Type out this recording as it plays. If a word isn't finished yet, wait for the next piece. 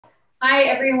Hi,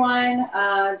 everyone.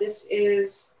 This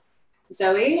is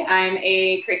Zoe. I'm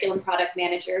a curriculum product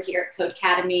manager here at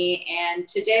Codecademy, and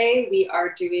today we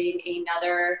are doing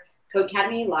another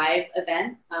Codecademy live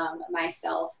event.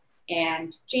 Myself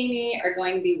and Jamie are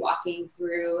going to be walking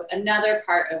through another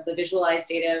part of the visualized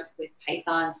data with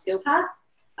Python skill path.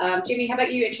 Jamie, how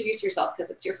about you introduce yourself because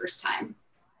it's your first time?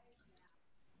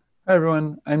 Hi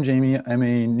everyone, I'm Jamie. I'm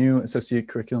a new associate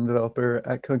curriculum developer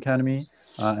at Codecademy.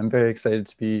 I'm very excited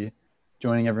to be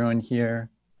joining everyone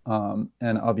here, and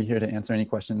I'll be here to answer any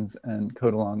questions and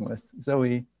code along with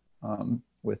Zoe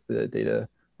with the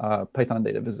Python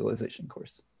data visualization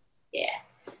course. Yeah.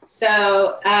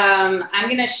 So I'm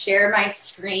going to share my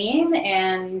screen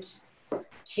and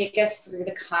take us through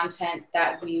the content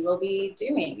that we will be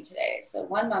doing today. So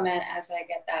one moment as I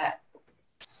get that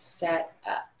set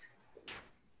up.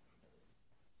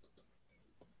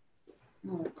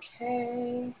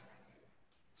 Okay.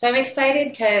 So I'm excited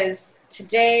because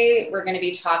today we're going to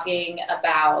be talking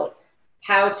about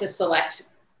how to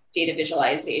select data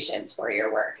visualizations for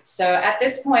your work. So at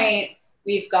this point,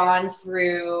 we've gone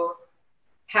through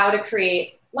how to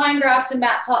create line graphs in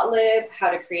Matplotlib,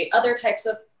 how to create other types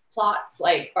of plots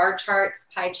like bar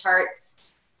charts, pie charts.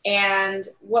 And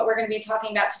what we're going to be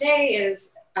talking about today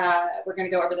is we're going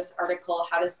to go over this article,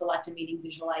 How to Select a Meeting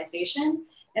Visualization.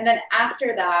 And then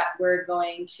after that, we're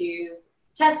going to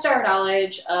test our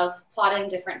knowledge of plotting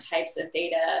different types of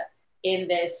data in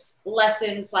this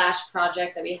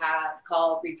lesson/project that we have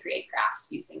called Recreate Graphs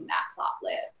using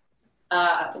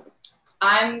Matplotlib.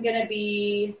 I'm going to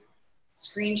be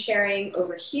screen sharing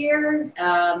over here,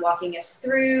 walking us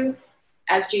through.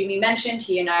 As Jamie mentioned,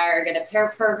 he and I are going to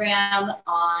pair program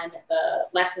on the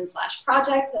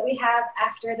lesson/project that we have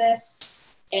after this.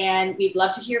 And we'd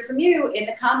love to hear from you in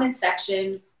the comments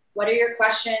section. What are your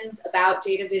questions about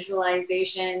data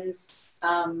visualizations?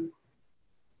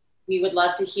 We would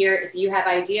love to hear if you have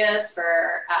ideas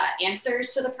for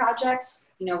answers to the project.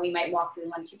 You know, we might walk through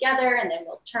one together and then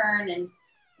we'll turn and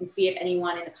see if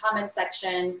anyone in the comments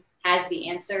section has the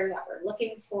answer that we're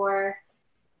looking for.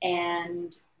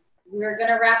 And we're going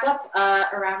to wrap up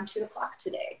around 2 o'clock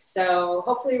today. So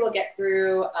hopefully we'll get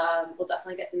through, we'll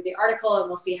definitely get through the article and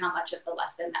we'll see how much of the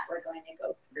lesson that we're going to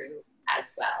go through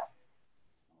as well.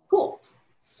 Cool.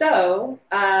 So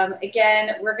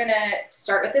again, we're going to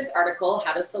start with this article,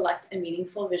 How to Select a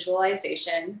Meaningful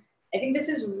Visualization. I think this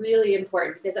is really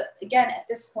important because, again, at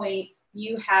this point,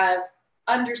 you have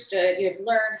understood, you have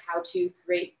learned how to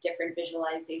create different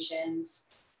visualizations.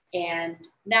 And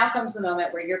now comes the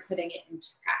moment where you're putting it into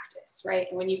practice, right?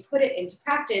 And when you put it into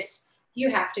practice, you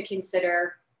have to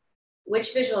consider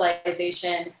which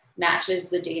visualization matches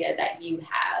the data that you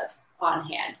have on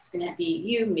hand. It's going to be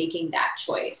you making that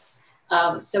choice.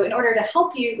 So in order to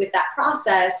help you with that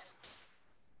process,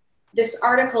 this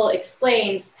article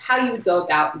explains how you would go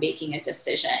about making a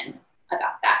decision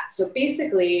about that. So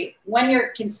basically, when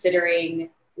you're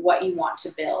considering what you want to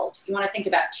build, you want to think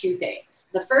about two things.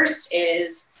 The first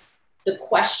is the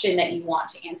question that you want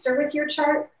to answer with your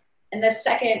chart. And the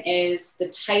second is the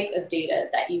type of data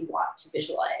that you want to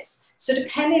visualize. So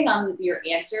depending on your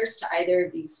answers to either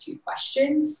of these two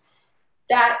questions,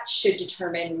 that should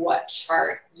determine what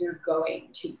chart you're going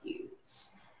to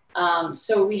use.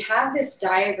 So we have this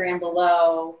diagram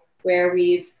below where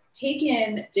we've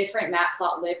taken different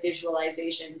Matplotlib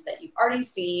visualizations that you've already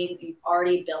seen, you've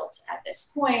already built at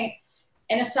this point,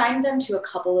 and assigned them to a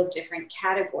couple of different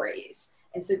categories.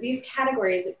 And so these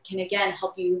categories can, again,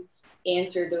 help you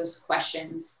answer those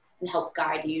questions and help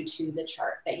guide you to the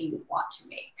chart that you want to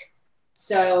make.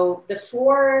 So the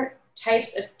four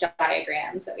types of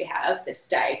diagrams that we have, this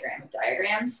diagram of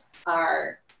diagrams,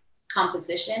 are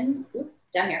composition,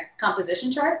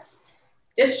 composition charts,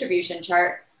 distribution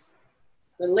charts,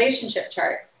 relationship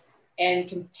charts, and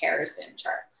comparison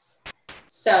charts.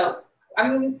 So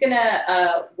I'm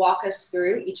gonna walk us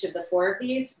through each of the four of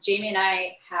these. Jamie and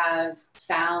I have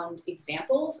found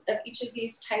examples of each of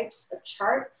these types of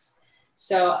charts.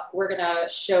 So we're gonna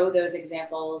show those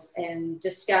examples and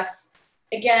discuss,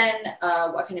 again,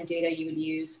 what kind of data you would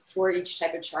use for each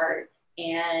type of chart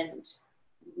and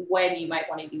when you might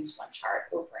wanna use one chart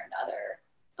over another.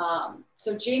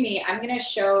 So Jamie, I'm gonna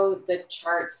show the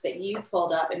charts that you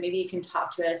pulled up and maybe you can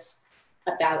talk to us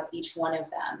about each one of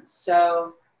them.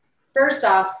 So first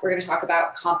off, we're going to talk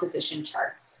about composition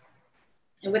charts.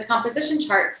 And with composition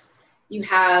charts, you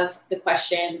have the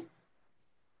question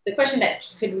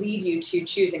that could lead you to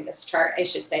choosing this chart, I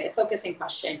should say, the focusing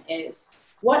question is,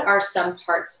 what are some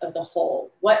parts of the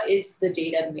whole? What is the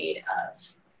data made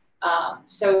of?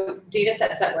 So data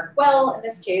sets that work well in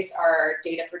this case are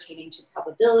data pertaining to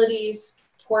probabilities,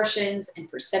 portions, and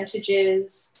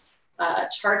percentages.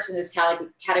 charts in this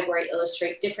category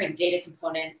illustrate different data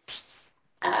components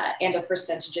and the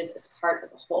percentages as part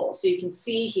of the whole. So you can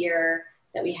see here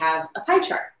that we have a pie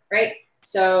chart, right?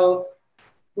 So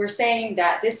we're saying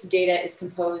that this data is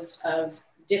composed of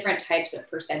different types of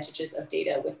percentages of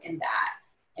data within that.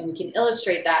 And we can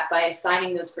illustrate that by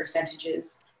assigning those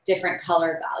percentages different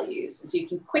color values. So you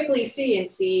can quickly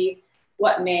see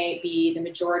what may be the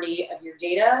majority of your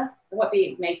data and what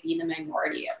may be the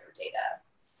minority of your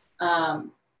data.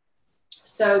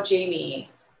 So Jamie,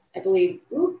 I believe,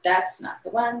 that's not the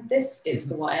one. This is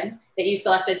the one that you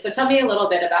selected. So tell me a little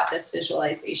bit about this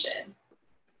visualization.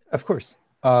 Of course.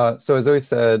 So as always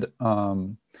said,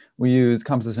 we use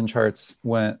composition charts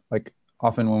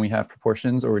often when we have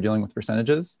proportions or we're dealing with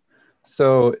percentages.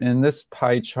 So in this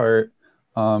pie chart,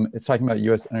 it's talking about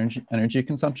US energy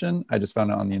consumption. I just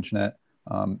found it on the internet.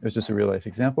 It was just a real life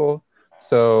example.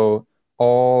 So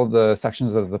all the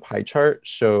sections of the pie chart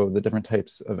show the different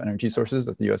types of energy sources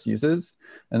that the US uses.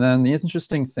 And then the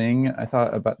interesting thing I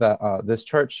thought about that this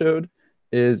chart showed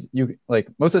is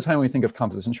most of the time when we think of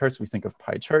composition charts, we think of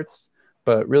pie charts,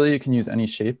 but really you can use any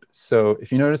shape. So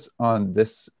if you notice on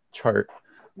this chart,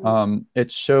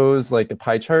 it shows like a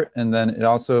pie chart, and then it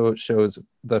also shows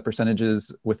the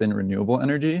percentages within renewable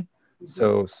energy.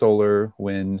 So solar,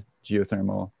 wind,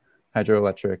 geothermal,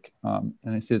 hydroelectric, and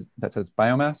I see that says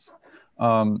biomass.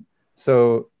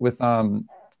 So with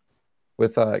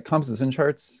composition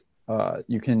charts,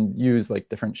 you can use like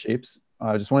different shapes.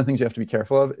 Just one of the things you have to be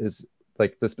careful of is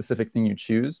like the specific thing you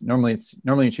choose. Normally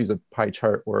you choose a pie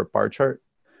chart or a bar chart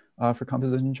for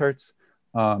composition charts.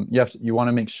 You want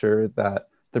to make sure that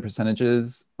the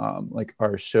percentages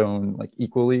are shown like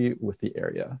equally with the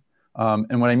area.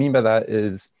 And what I mean by that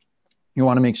is you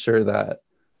want to make sure that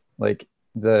like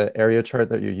the area chart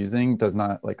that you're using does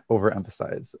not like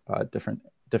overemphasize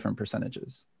different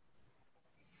percentages.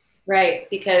 Right,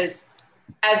 because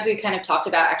as we kind of talked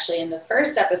about actually in the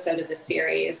first episode of the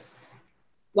series,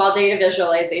 while data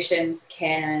visualizations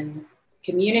can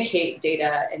communicate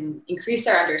data and increase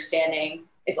our understanding,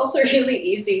 it's also really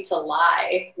easy to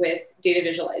lie with data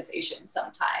visualization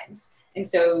sometimes. And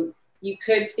so you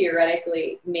could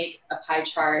theoretically make a pie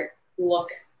chart look,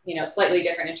 slightly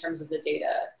different in terms of the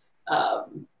data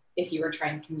if you were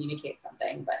trying to communicate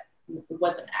something, but it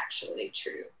wasn't actually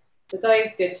true. So it's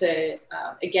always good to,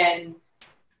 again,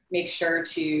 make sure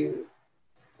to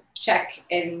check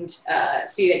and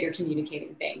see that you're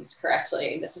communicating things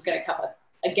correctly. And this is going to come up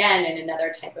again in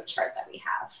another type of chart that we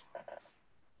have.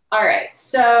 All right,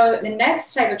 so the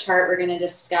next type of chart we're going to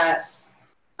discuss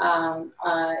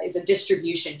is a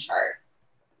distribution chart.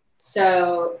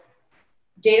 So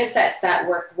data sets that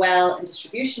work well in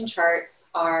distribution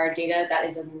charts are data that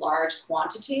is in large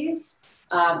quantities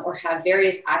or have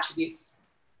various attributes.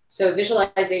 So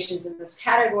visualizations in this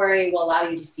category will allow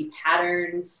you to see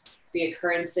patterns,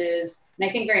 reoccurrences, and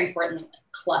I think very importantly,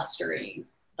 clustering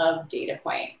of data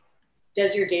point.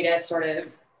 Does your data sort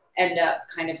of end up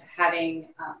kind of having,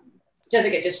 does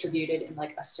it get distributed in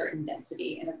like a certain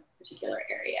density in a particular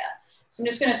area? So I'm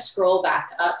just going to scroll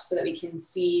back up so that we can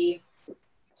see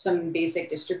some basic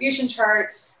distribution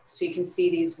charts. So you can see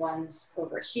these ones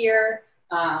over here.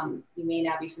 You may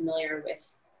now be familiar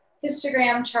with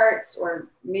histogram charts, or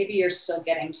maybe you're still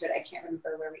getting to it. I can't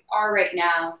remember where we are right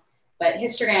now, but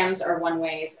histograms are one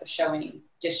ways of showing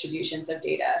distributions of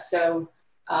data. So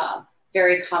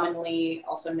very commonly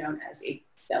also known as a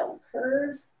bell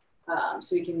curve.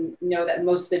 So we can know that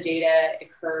most of the data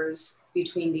occurs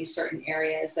between these certain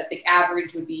areas, that the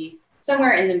average would be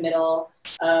somewhere in the middle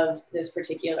of this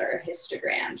particular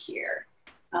histogram here.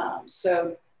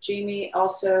 So Jamie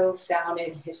also found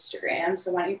a histogram.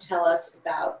 So why don't you tell us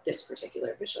about this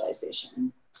particular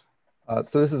visualization?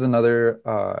 So this is another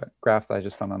graph that I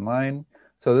just found online.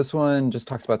 So this one just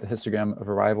talks about the histogram of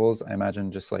arrivals. I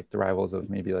imagine just like the arrivals of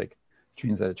maybe like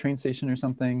trains at a train station or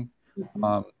something.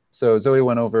 So Zoe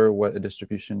went over what a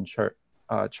distribution chart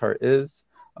is.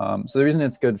 So the reason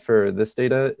it's good for this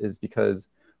data is because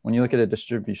when you look at a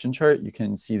distribution chart, you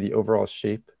can see the overall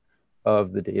shape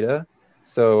of the data.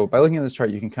 So by looking at this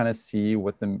chart, you can kind of see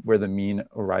where the mean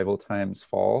arrival times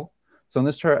fall. So in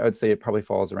this chart, I would say it probably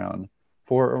falls around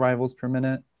 4 arrivals per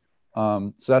minute.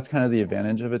 So that's kind of the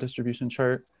advantage of a distribution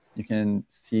chart. You can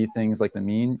see things like the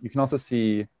mean. You can also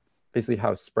see basically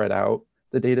how spread out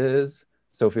the data is.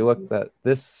 So if we look at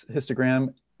this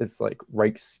histogram is like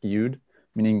right skewed,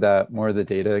 meaning that more of the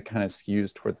data kind of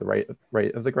skews toward the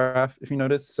right of the graph, if you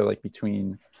notice. So like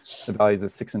between the values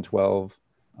of 6 and 12,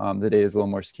 the data is a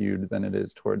little more skewed than it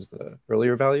is towards the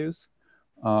earlier values.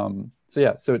 So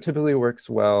yeah, so it typically works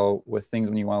well with things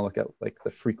when you want to look at like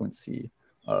the frequency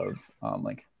of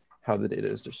like how the data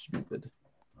is distributed.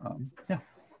 Yeah.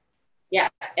 Yeah,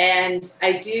 and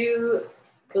I do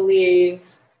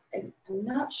believe, I'm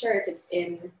not sure if it's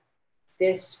in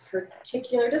this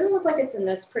particular, it doesn't look like it's in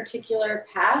this particular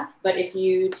path, but if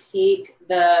you take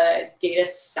the data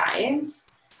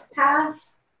science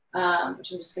path,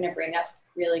 which I'm just going to bring up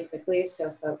really quickly so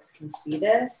folks can see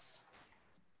this,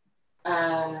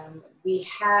 we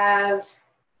have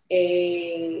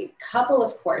a couple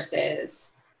of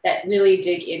courses that really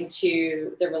dig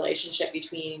into the relationship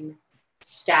between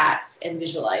stats and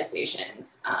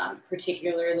visualizations,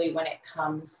 particularly when it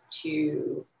comes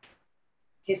to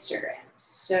histograms.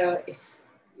 So if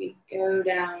we go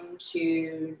down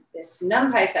to this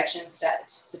NumPy section,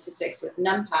 statistics with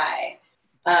NumPy,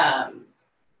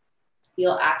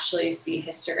 you'll actually see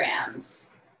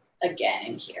histograms again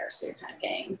in here. So you're kind of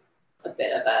getting a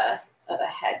bit of a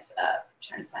heads up. I'm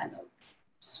trying to find the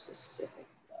specific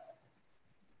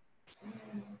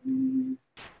one.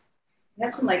 We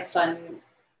had some like fun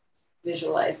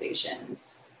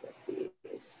visualizations with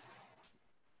these.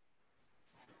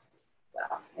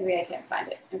 Well, maybe I can't find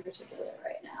it in particular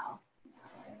right now.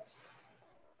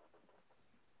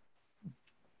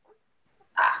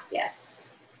 Ah, yes.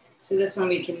 So this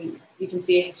one you can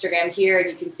see a histogram here, and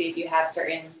you can see if you have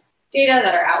certain data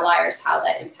that are outliers, how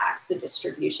that impacts the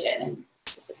distribution, and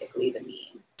specifically the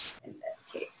mean in this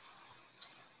case.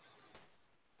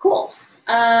 Cool.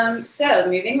 So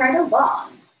moving right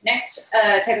along. Next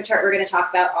type of chart we're going to talk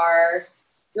about are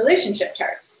relationship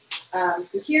charts.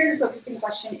 So here the focusing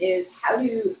question is, how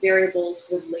do variables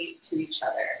relate to each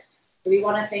other? So we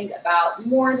want to think about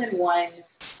more than one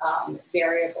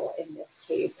variable in this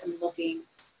case, and looking,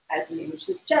 as the name would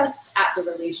suggest, at the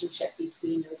relationship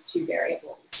between those two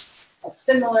variables. How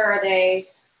similar are they?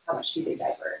 How much do they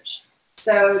diverge?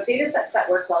 So data sets that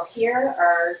work well here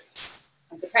are,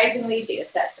 unsurprisingly, data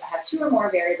sets that have two or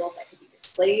more variables that could be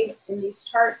displayed in these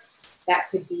charts. That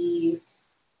could be,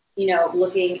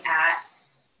 looking at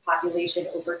population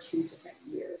over 2 different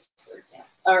years, for example.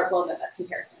 Or, well, no, that's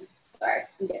comparison. Sorry,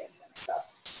 I'm getting ahead of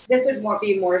myself. This would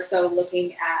be more so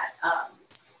looking at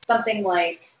something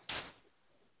like,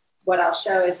 what I'll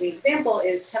show as the example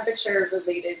is temperature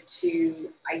related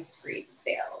to ice cream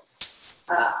sales.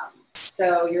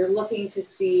 So you're looking to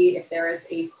see if there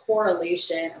is a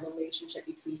correlation, a relationship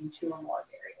between 2 or more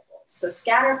variables. So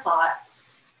scatter plots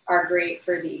are great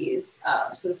for these.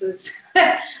 So this is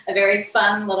a very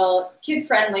fun little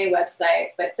kid-friendly website,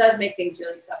 but does make things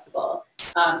really accessible.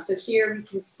 So here we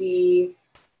can see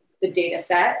the data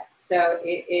set. So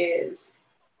it is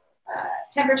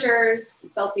temperatures in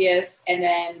Celsius, and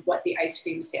then what the ice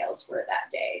cream sales were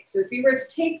that day. So if we were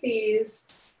to take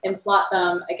these and plot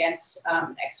them against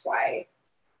XY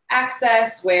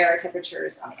axis, where temperature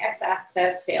is on the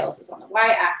x-axis, sales is on the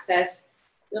y-axis,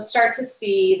 you'll start to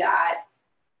see that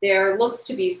there looks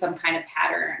to be some kind of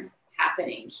pattern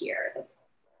happening here.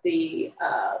 The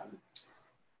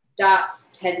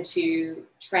dots tend to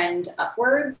trend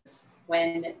upwards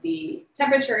when the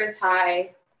temperature is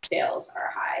high, sales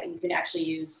are high. You can actually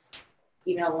use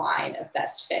even a line of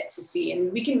best fit to see,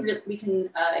 and we can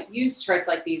use charts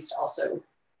like these to also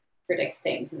predict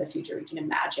things in the future. We can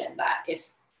imagine that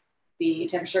if the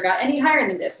temperature got any higher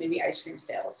than this, maybe ice cream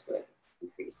sales would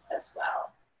increase as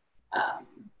well.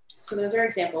 So those are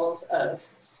examples of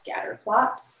scatter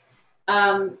plots.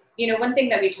 One thing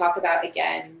that we talk about,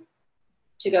 again,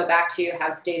 to go back to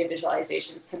how data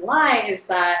visualizations can lie, is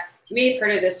that you may have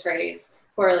heard of this phrase,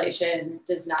 correlation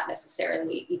does not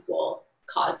necessarily equal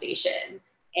causation.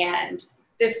 And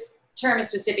this term is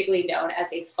specifically known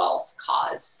as a false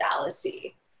cause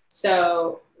fallacy.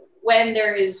 So when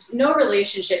there is no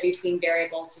relationship between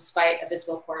variables despite a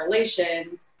visible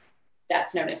correlation,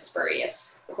 that's known as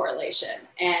spurious correlation.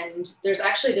 And there's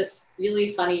actually this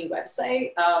really funny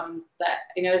website that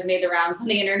I know has made the rounds on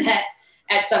the internet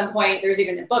at some point. There's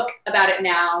even a book about it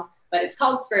now, but it's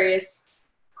called Spurious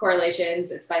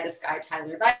Correlations. It's by this guy,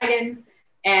 Tyler Biden.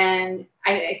 And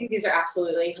I think these are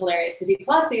absolutely hilarious because he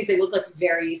plots these, they look like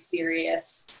very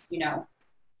serious,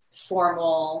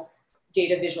 formal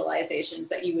data visualizations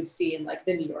that you would see in like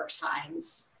the New York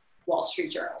Times, Wall Street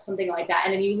Journal, something like that.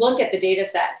 And then you look at the data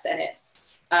sets and it's,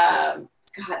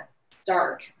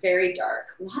 dark, very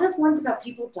dark. A lot of ones about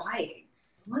people dying.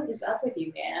 What is up with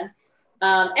you, man?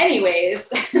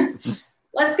 Anyways,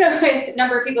 let's go with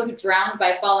number of people who drowned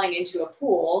by falling into a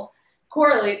pool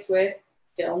correlates with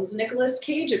films Nicolas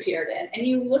Cage appeared in. And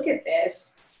you look at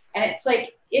this and it's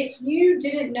like, if you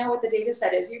didn't know what the data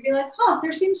set is, you'd be like,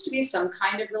 there seems to be some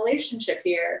kind of relationship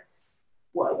here.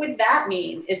 What would that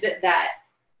mean? Is it that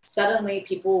suddenly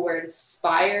people were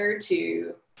inspired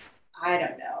to, I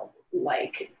don't know,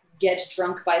 like get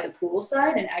drunk by the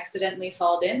poolside and accidentally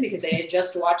fall in because they had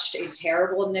just watched a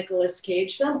terrible Nicolas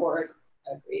Cage film, or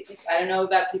I don't know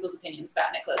about people's opinions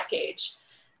about Nicolas Cage.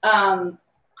 But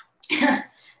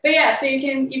yeah, so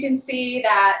you can see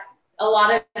that a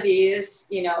lot of these,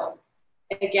 you know,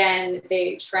 again,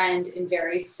 they trend in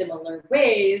very similar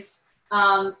ways.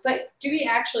 But do we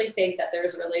actually think that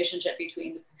there's a relationship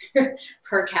between the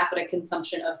per capita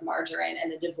consumption of margarine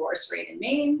and the divorce rate in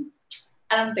Maine?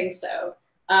 I don't think so.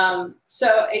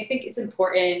 So I think it's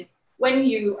important when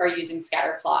you are using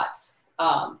scatter plots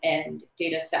and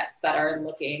data sets that are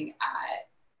looking at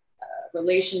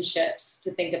relationships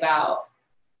to think about,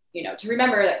 you know, to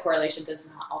remember that correlation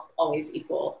does not always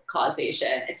equal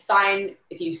causation. It's fine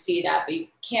if you see that, but you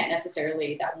can't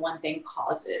necessarily that one thing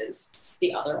causes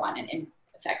the other one and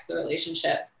affects the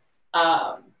relationship.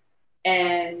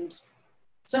 And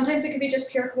sometimes it could be just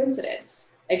pure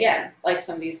coincidence. Again, like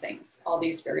some of these things, all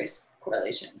these various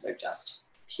correlations are just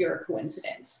pure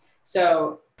coincidence.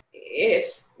 So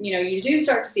if, you know, you do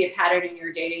start to see a pattern in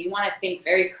your data, you want to think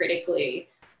very critically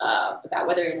about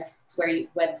whether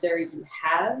you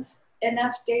have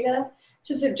enough data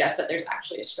to suggest that there's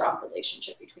actually a strong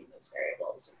relationship between those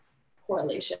variables,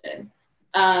 correlation.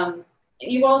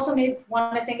 You also may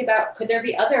want to think about, could there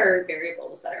be other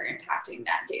variables that are impacting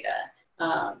that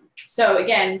data? So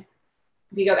again,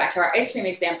 if we go back to our ice cream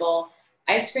example,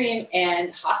 ice cream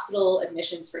and hospital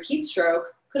admissions for heat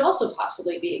stroke could also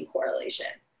possibly be in correlation.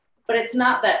 But it's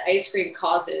not that ice cream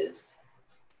causes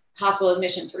hospital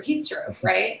admissions for heat stroke,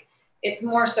 right? It's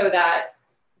more so that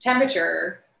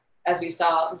temperature, as we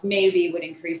saw, maybe would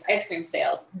increase ice cream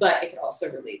sales, but it could also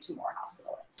lead to more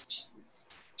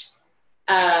hospitalizations.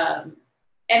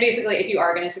 And basically, if you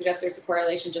are going to suggest there's a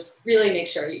correlation, just really make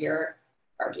sure your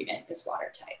argument is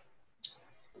watertight.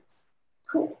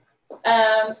 Cool.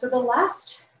 So the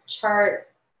last chart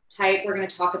type we're going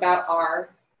to talk about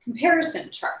are comparison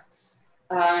charts.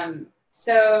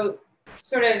 So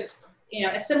sort of, you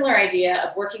know, a similar idea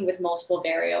of working with multiple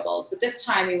variables, but this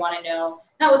time we want to know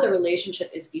not what the relationship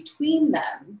is between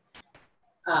them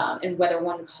and whether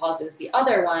one causes the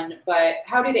other one, but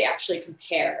how do they actually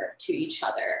compare to each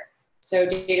other? So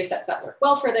data sets that work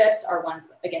well for this are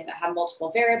ones, again, that have multiple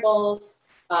variables,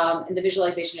 and the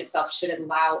visualization itself should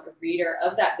allow a reader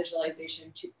of that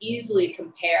visualization to easily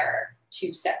compare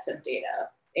two sets of data,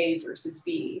 A versus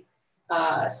B.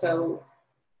 So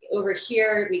over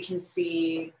here, we can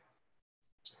see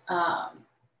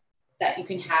that you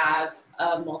can have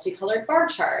a multicolored bar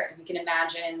chart. We can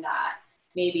imagine that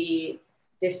maybe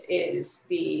this is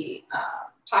the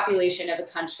population of a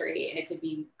country, and it could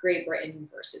be Great Britain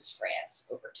versus France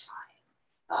over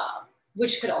time,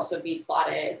 which could also be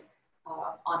plotted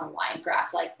on a line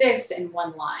graph like this, and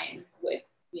one line would,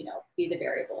 you know, be the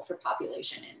variable for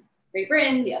population in Great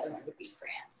Britain, the other one would be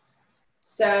France.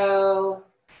 So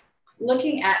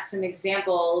looking at some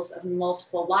examples of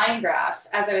multiple line graphs,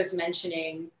 as I was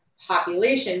mentioning,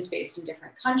 populations based in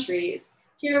different countries,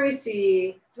 here we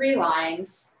see 3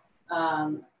 lines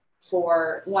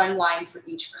for one line for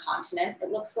each continent,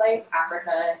 it looks like.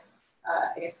 Africa,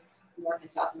 I guess North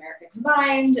and South America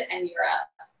combined, and Europe.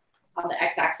 On the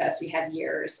x-axis, we have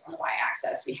years. On the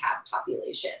y-axis, we have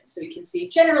population. So we can see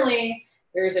generally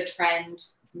there's a trend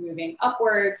moving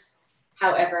upwards.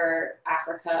 However,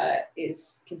 Africa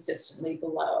is consistently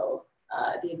below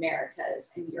the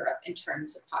Americas and Europe in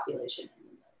terms of population in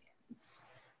the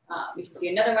millions. We can see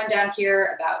another one down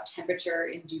here about temperature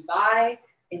in Dubai.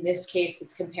 In this case,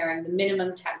 it's comparing the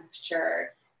minimum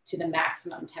temperature to the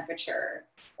maximum temperature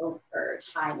over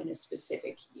time in a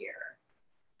specific year.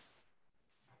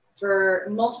 For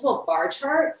multiple bar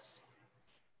charts,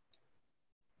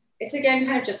 it's again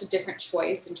kind of just a different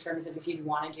choice in terms of if you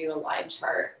want to do a line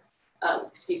chart, a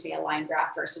line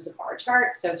graph versus a bar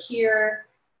chart. So here,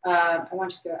 I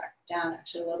want to go down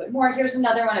actually a little bit more. Here's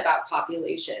another one about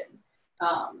population.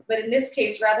 But in this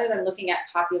case, rather than looking at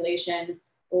population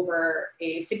over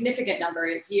a significant number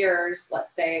of years,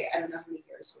 let's say, I don't know how many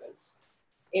years was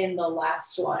in the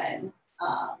last one,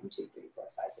 2, 3, 4,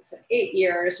 5, 6, 7, 8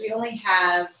 years. We only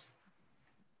have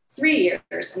 3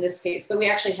 years in this case, but we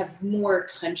actually have more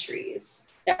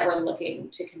countries that we're looking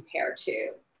to compare to.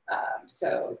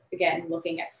 So again,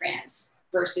 looking at France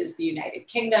versus the United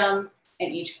Kingdom,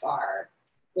 and each bar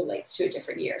relates to a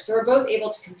different year. So we're both able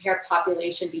to compare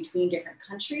population between different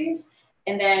countries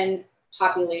and then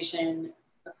population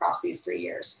across these 3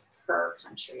 years per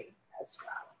country as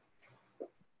well.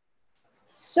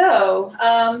 So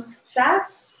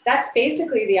that's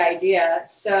basically the idea.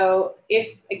 So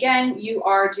if, again, you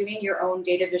are doing your own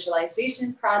data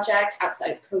visualization project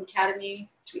outside of Codecademy,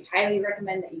 which we highly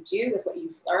recommend that you do with what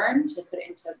you've learned to put it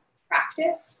into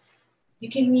practice, you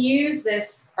can use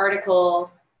this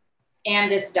article and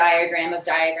this diagram of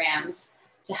diagrams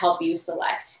to help you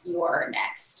select your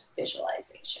next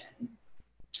visualization.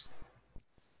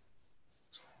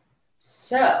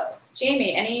 So,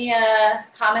 Jamie, any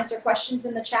comments or questions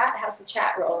in the chat? How's the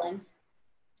chat rolling?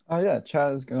 Oh yeah,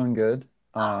 chat is going good.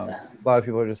 Awesome. A lot of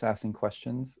people are just asking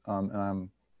questions, and I'm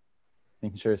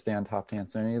making sure to stay on top to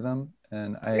answer any of them.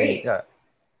 And yeah,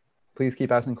 please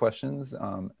keep asking questions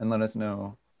and let us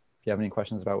know if you have any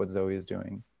questions about what Zoe is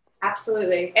doing.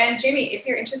 Absolutely. And Jamie, if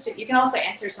you're interested, you can also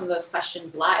answer some of those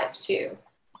questions live too.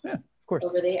 Yeah, of course.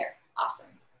 Over there.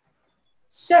 Awesome.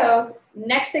 So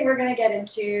next thing we're going to get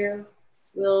into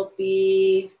will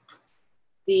be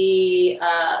the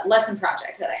lesson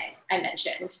project that I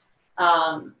mentioned.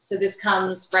 So this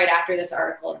comes right after this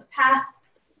article in the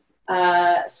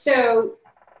path. So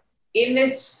in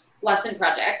this lesson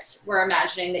project, we're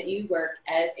imagining that you work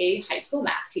as a high school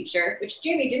math teacher, which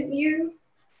Jamie, did you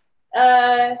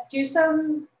do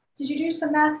some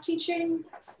math teaching?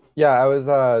 Yeah, I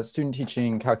was student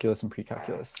teaching calculus and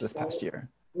pre-calculus this past year.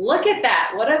 Look at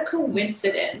that, what a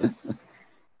coincidence.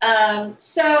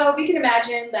 So we can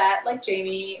imagine that, like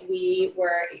Jamie, we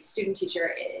were a student teacher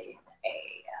in a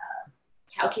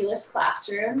calculus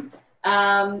classroom,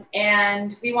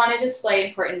 and we want to display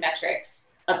important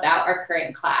metrics about our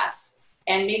current class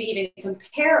and maybe even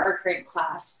compare our current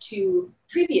class to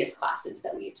previous classes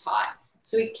that we taught,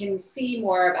 so we can see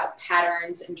more about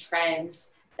patterns and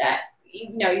trends that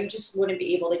you just wouldn't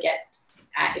be able to get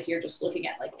at if you're just looking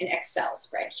at like an Excel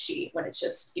spreadsheet when it's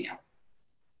just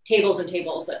tables and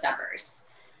tables of numbers.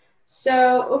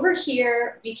 So over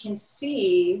here we can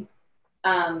see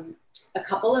a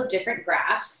couple of different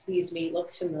graphs. These may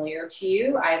look familiar to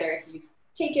you, either if you've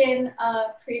taken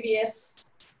previous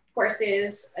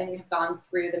courses and you've gone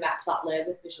through the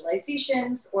Matplotlib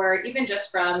visualizations, or even just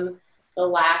from the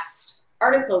last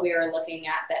article we were looking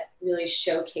at that really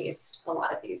showcased a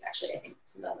lot of these. Actually, I think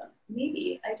some of them may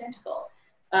be identical.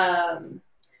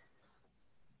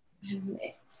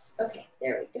 Okay,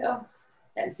 there we go.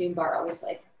 That Zoom bar always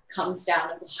like comes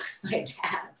down and blocks my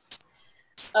tabs.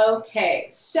 Okay,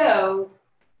 so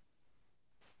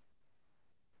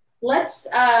let's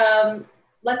have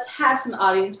some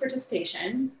audience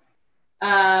participation.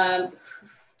 Can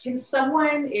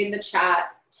someone in the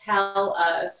chat tell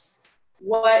us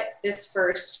what this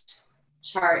first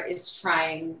chart is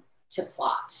trying to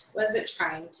plot? What is it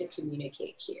trying to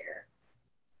communicate here?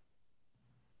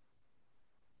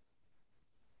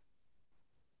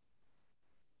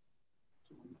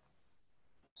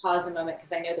 Pause a moment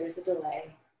because I know there's a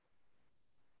delay.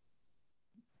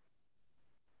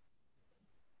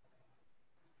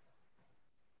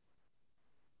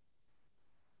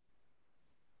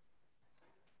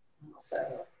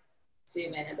 Also,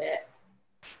 zoom in a bit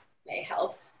may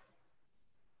help.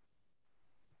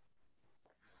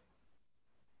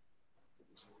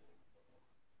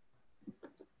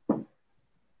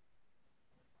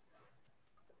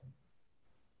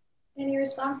 Any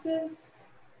responses?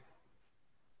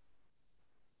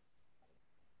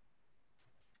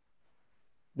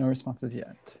 No responses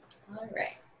yet. All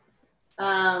right.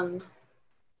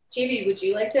 Jamie, would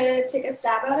you like to take a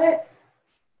stab at it?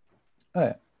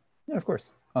 Oh, yeah, of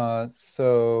course.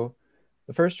 So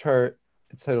the first chart,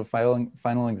 it's titled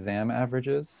final exam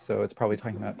averages. So it's probably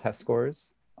talking about test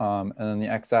scores. And then the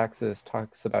x-axis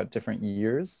talks about different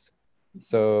years.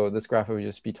 So this graph would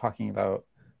just be talking about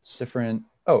different,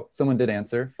 oh, someone did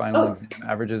answer, final exam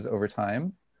averages over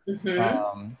time.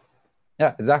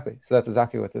 Yeah, exactly. So that's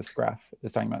exactly what this graph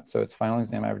is talking about. So it's final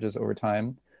exam averages over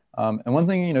time. And one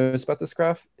thing you notice about this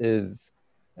graph is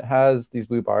it has these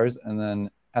blue bars, and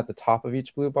then at the top of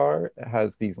each blue bar, it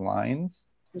has these lines.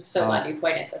 I'm so glad you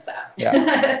pointed this out.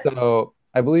 Yeah. So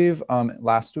I believe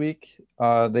last week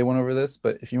they went over this,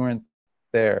 but if you weren't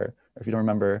there, or if you don't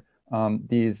remember,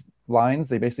 these lines,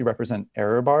 they basically represent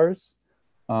error bars.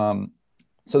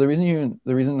 So the reason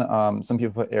some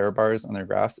people put error bars on their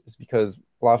graphs is because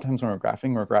a lot of times when we're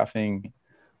graphing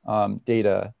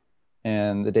data,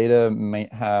 and the data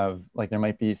might have, like, there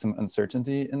might be some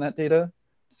uncertainty in that data.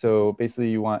 So basically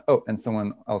you want, oh, and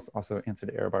someone else also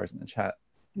answered error bars in the chat.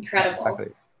 Incredible.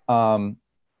 Exactly.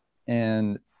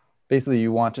 And basically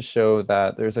you want to show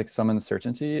that there's like some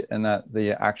uncertainty, and that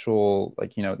the actual,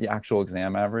 like, the actual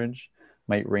exam average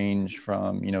might range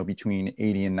from, between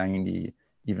 80 and 90,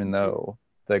 even though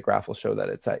the graph will show that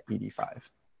it's at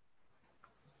 85.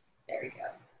 There we go.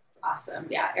 Awesome.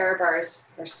 Yeah, error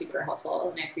bars are super helpful,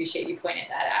 and I appreciate you pointing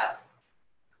that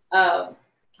out.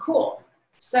 Cool.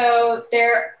 So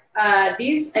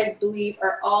these, I believe,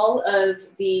 are all of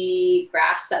the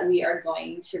graphs that we are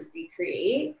going to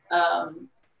recreate.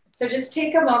 So just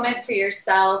take a moment for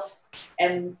yourself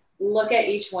and look at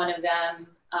each one of them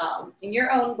in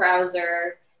your own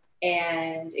browser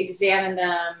and examine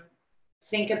them.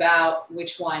 Think about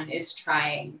which one is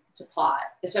trying to plot,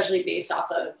 especially based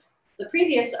off of the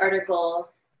previous article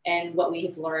and what we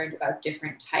have learned about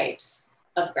different types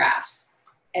of graphs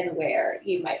and where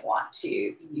you might want to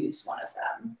use one of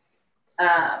them.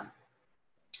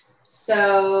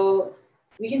 So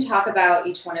we can talk about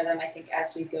each one of them, I think,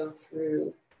 as we go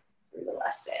through the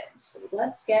lesson. So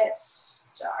let's get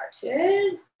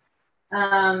started.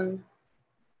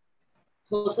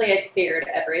 Hopefully I cleared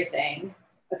everything.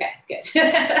 Okay, good.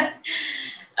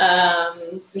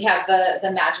 We have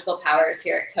the magical powers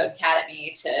here at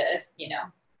Codecademy to,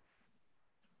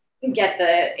 get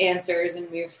the answers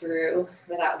and move through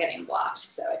without getting blocked.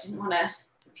 So I didn't want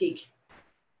to peek,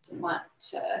 didn't want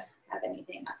to have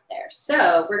anything up there.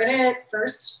 So we're gonna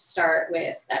first start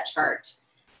with that chart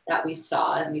that we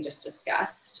saw and we just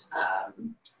discussed,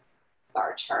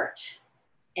 bar chart.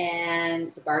 And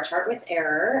it's a bar chart with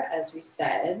error, as we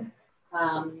said.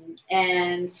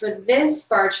 And for this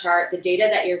bar chart, the data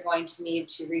that you're going to need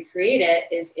to recreate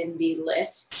it is in the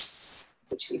lists,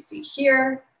 which we see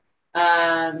here.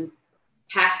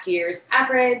 Past years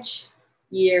average,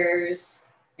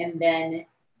 years, and then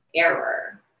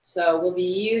error. So we'll be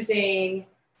using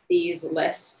these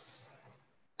lists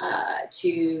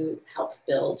to help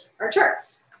build our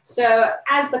charts. So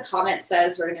as the comment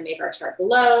says, we're going to make our chart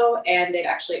below, and they've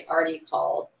actually already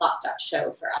called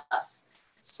plot.show for us.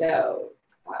 So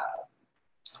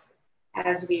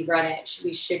as we run it,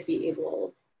 we should be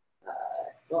able,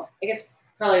 well, I guess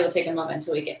probably will take a moment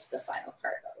until we get to the final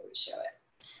part where we show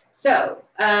it. So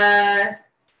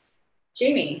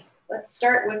Jamie, let's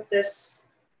start with this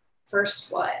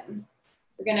first one.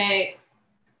 We're going to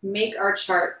make our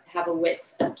chart have a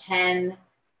width of 10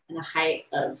 and a height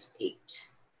of 8.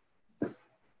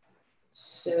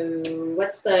 So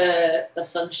what's the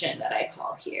function that I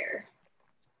call here?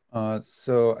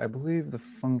 So I believe the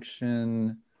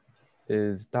function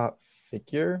is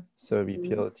 .figure. So it'd be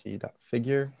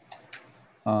plt.figure.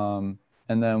 And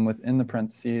then within the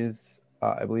parentheses,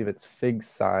 I believe it's fig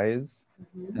size.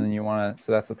 And then you want to,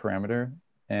 so that's the parameter.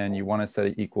 And you want to set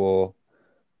it equal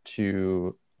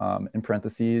to, in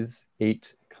parentheses, 10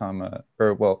 comma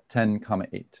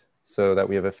 8. So that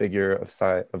we have a figure of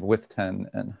size of width 10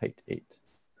 and height 8.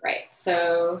 Right.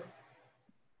 So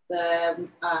the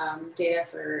data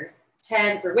for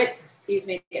 10 for width,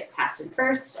 gets passed in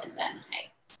first and then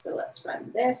height. So let's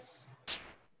run this.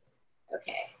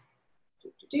 Okay.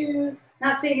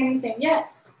 Not seeing anything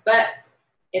yet, but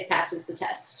it passes the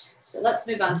test. So let's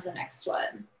move on to the next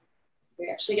one. We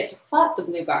actually get to plot the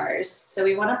blue bars. So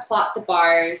we want to plot the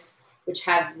bars which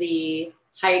have the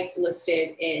heights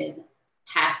listed in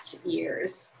past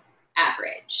years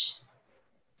average.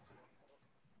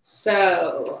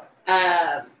 So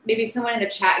maybe someone in the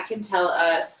chat can tell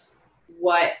us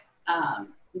what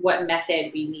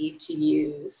method we need to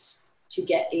use to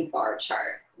get a bar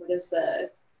chart. What is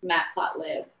the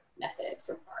matplotlib method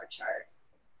for bar chart?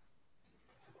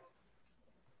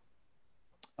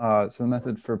 So the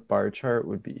method for bar chart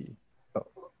would be,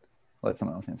 let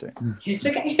someone else answer. It's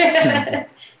okay.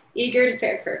 Eager to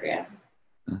pair program.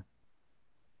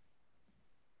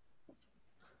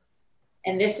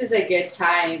 And this is a good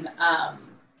time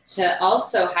to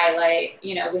also highlight,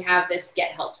 we have this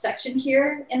get help section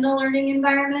here in the learning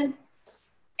environment.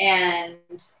 And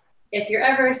if you're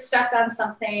ever stuck on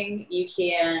something, you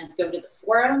can go to the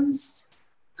forums.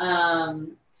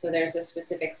 So there's a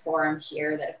specific forum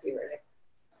here that if we were to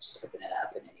just open it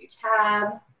up in a new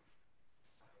tab,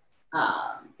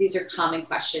 these are common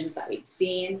questions that we've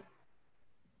seen.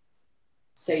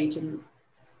 So you can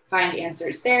find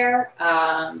answers there.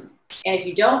 And if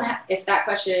you don't have, if that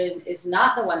question is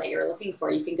not the one that you're looking for,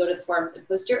 you can go to the forums and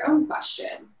post your own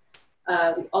question.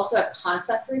 We also have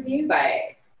concept review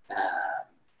by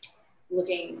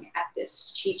looking at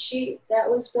this cheat sheet that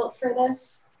was built for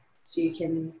this. So you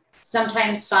can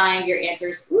sometimes find your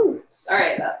answers. Ooh,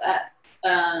 sorry about that.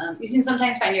 You can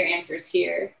sometimes find your answers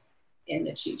here in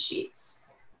the cheat sheets.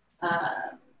 You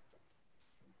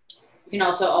can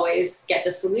also always get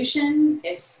the solution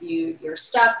if you're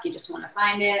stuck, you just want to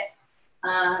find it.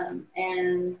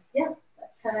 And yeah,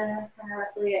 that's kind of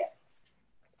roughly it.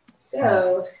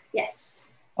 So yes.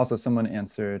 Also, someone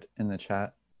answered in the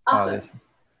chat. Awesome.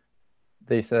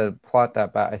 They said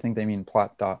plot.bar. I think they mean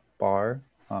plot.bar.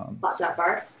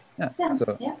 Plot.bar. Yeah, sounds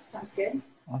good.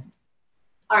 Awesome.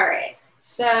 All right.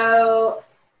 So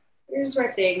here's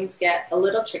where things get a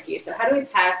little tricky. So how do we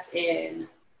pass in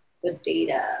the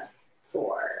data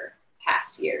for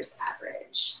past year's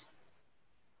average?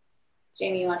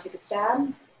 Jamie, you want to take a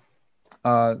stab?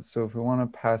 So if we want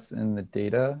to pass in the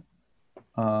data,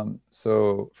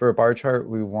 so for a bar chart,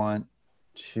 we want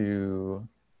to,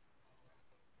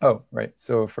 oh, right.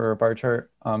 So for a bar chart,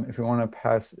 if we want to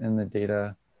pass in the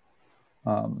data,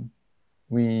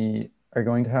 we are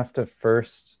going to have to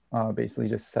first basically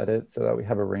just set it so that we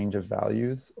have a range of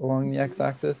values along the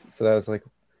x-axis. So that was like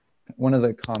one of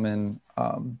the common,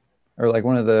 or like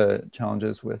one of the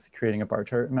challenges with creating a bar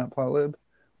chart in Matplotlib.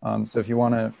 So if you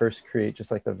want to first create just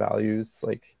like the values,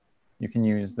 like you can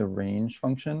use the range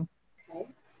function. Okay.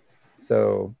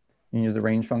 So you can use the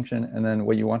range function, and then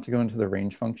what you want to go into the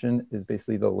range function is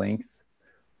basically the length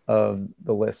of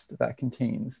the list that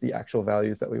contains the actual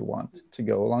values that we want to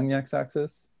go along the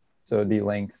x-axis. So it'd be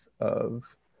length of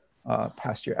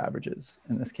past year averages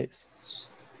in this case.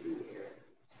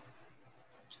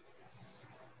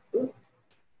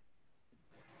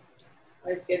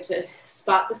 Always good to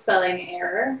spot the spelling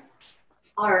error.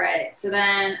 All right, so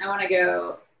then I want to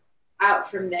go out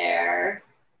from there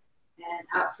and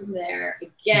out from there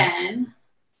again.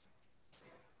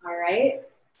 All right.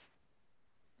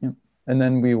 Yep. And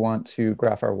then we want to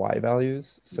graph our y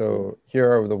values. So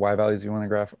here are the y values you want to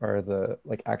graph are the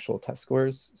like actual test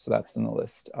scores. So that's in the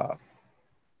list.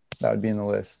 That would be in the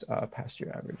list past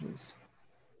year averages.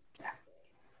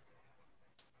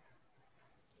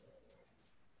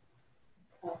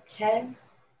 Okay.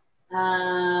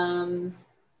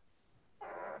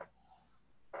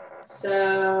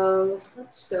 So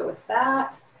let's go with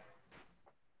that.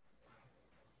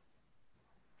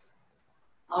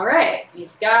 All right,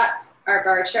 we've got our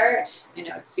bar chart. I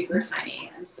know it's super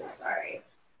tiny, I'm so sorry.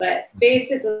 But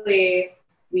basically,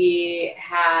 we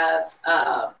have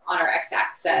on our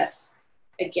x-axis,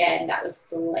 again, that was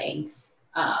the length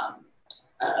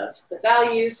of the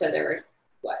value. So there were,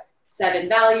 7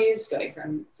 values going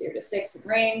from 0 to 6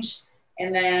 in range.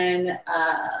 And then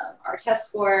our test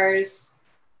scores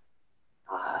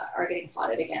are getting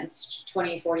plotted against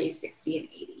 20, 40, 60, and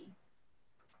 80.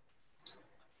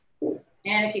 Cool.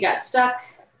 And if you got stuck,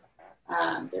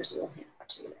 there's a little hint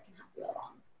too that can help you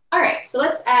along. All right, so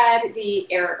let's add the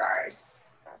error bars.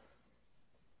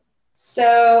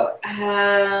 So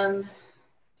how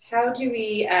do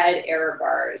we add error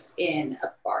bars in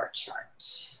a bar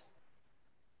chart?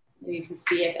 Maybe you can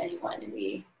see if anyone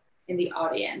in the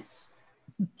audience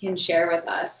can share with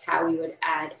us how we would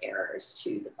add errors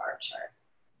to the bar chart.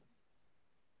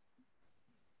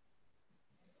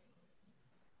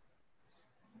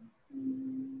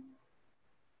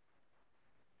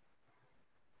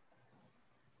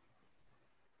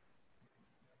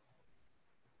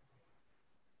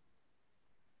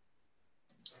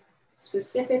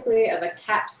 Specifically of a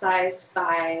cap size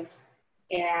 5,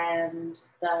 and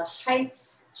the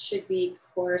heights should be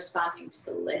corresponding to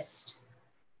the list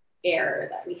error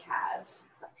that we have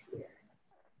up here.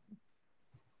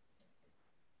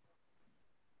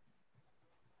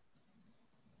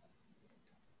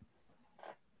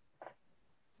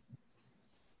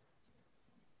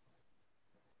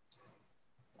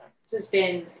 This has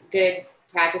been good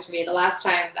practice for me. The last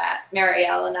time that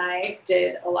Marielle and I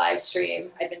did a live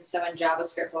stream, I'd been so in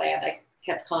JavaScript land, I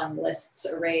kept calling lists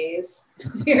arrays.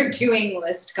 We were doing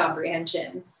list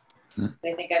comprehensions. But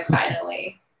I think I've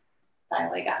finally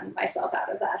gotten myself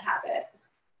out of that habit.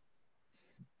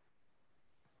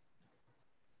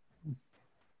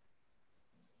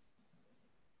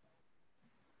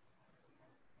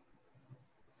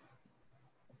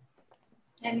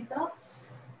 Any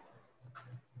thoughts?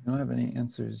 I don't have any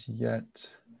answers yet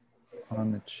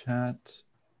on the chat.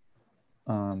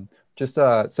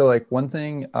 So like one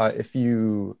thing, if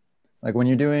you, like when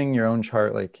you're doing your own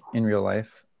chart, like in real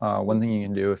life, one thing you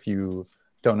can do if you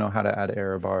don't know how to add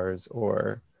error bars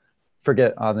or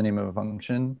forget the name of a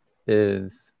function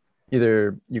is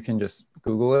either you can just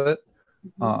Google it.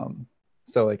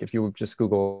 So like if you just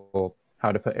Google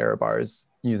how to put error bars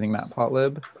using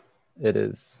Matplotlib,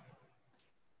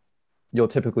 you'll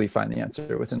typically find the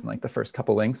answer within like the first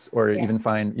couple links, or even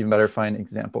better, find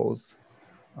examples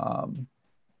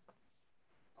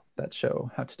that show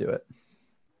how to do it.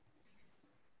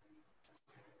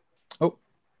 Oh,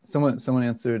 someone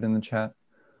answered in the chat.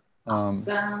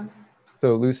 Awesome.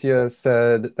 So Lucia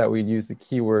said that we'd use the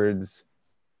keywords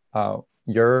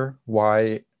your,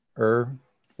 y,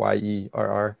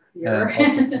 y-e-r-r, and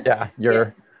also,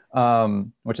 your,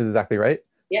 which is exactly right.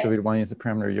 So we'd want to use the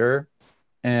parameter your.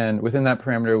 And within that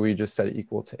parameter, we just set it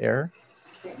equal to error.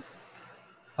 Okay.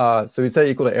 So we set it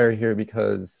equal to error here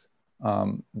because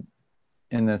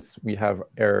in this, we have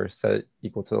error set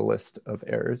equal to the list of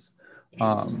errors.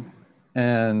 Yes.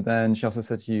 And then she also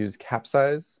said to use cap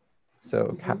size.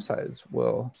 So cap size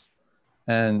will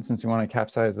And since we want a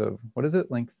cap size of, what is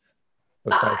it, length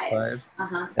of size 5?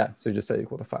 Yeah, so just set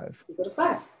equal to 5. Equal to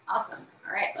 5. Awesome.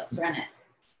 All right, let's run it.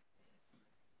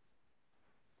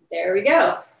 There we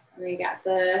go. We got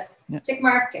the tick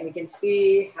mark, and we can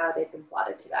see how they've been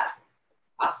plotted to that.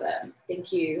 Awesome.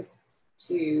 Thank you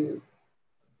to the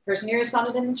person who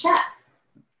responded in the chat.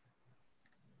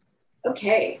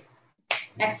 Okay,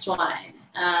 next one.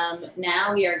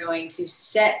 Now we are going to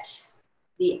set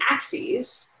the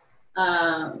axes.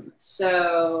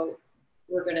 So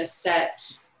we're going to set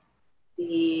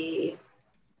the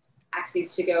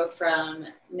axes to go from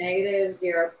negative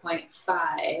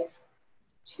 0.5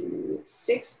 to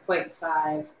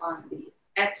 6.5 on the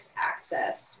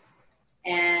x-axis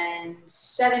and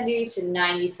 70 to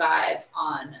 95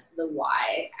 on the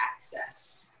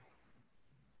y-axis.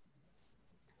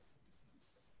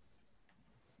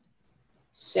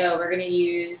 So we're going to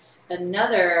use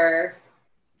another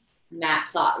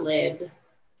matplotlib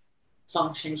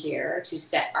function here to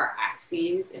set our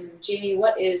axes. And Jamie,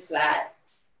 what is that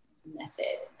method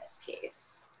in this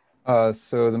case?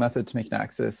 So the method to make an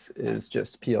axis is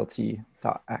just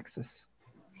plt.axis.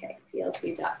 Okay,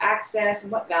 plt.axis.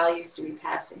 And what values do we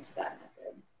pass into that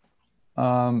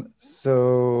method?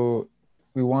 So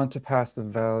we want to pass the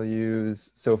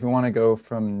values. So if we want to go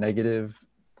from negative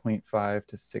 0.5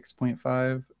 to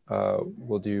 6.5,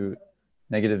 we'll do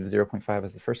negative 0.5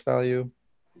 as the first value.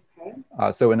 Okay.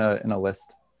 So in a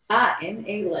list. In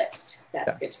a list.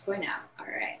 That's good to point out. All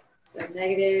right. So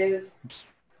negative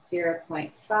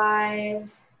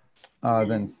 0.5.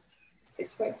 Then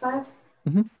 6.5.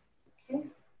 Mm-hmm. Okay.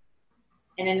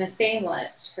 And in the same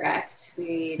list, correct?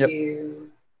 We do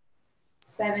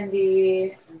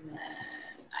 70 and then 95.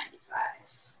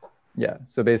 Yeah.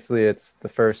 So basically, it's the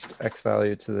first x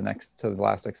value to the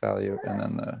last x value, and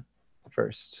then the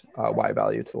first y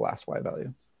value to the last y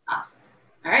value. Awesome.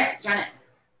 All right, let's run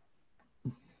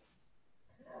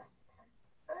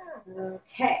it.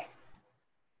 Okay.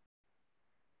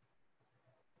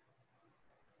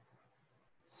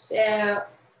 So I'm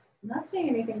not seeing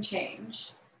anything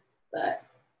change, but,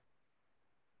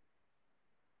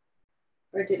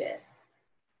 or did it?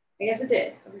 I guess it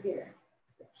did over here.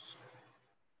 Yes.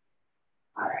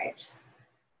 All right.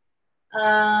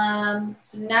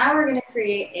 So now we're going to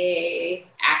create a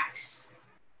ax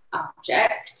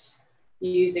object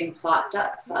using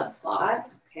plot.subplot.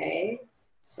 Okay.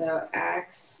 So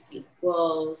ax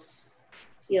equals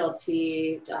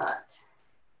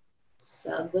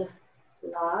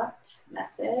plt.subplot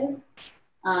method.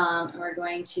 And we're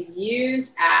going to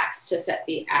use ax to set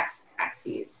the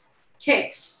axes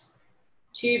ticks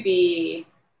to be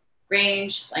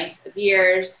range, length of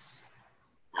years,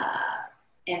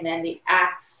 and then the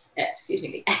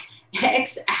the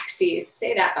x-axis,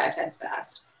 say that 5 times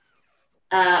fast.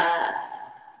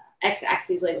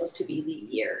 X-axis labels to be the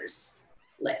years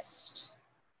list.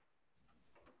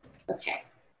 Okay,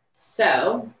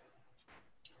 so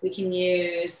we can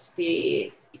use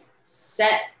the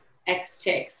set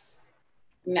x-ticks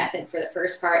method for the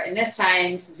first part. And this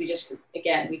time, since we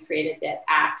created that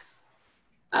ax,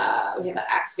 we have an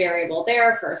ax variable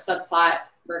there for a subplot.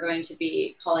 We're going to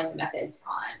be calling the methods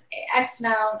on ax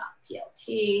now, not plt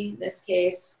in this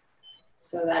case.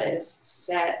 So that is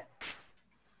set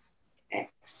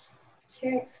x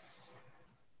ticks.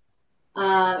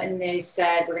 And they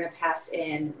said we're going to pass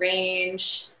in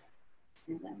range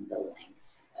and then the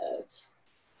length of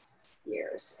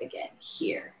years again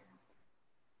here.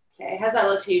 Okay, how's that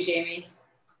look to you, Jamie?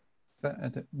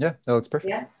 Yeah, that looks perfect.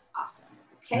 Yeah, awesome.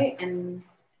 Okay, and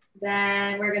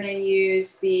then we're going to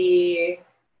use the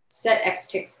set x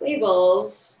ticks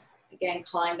labels, again,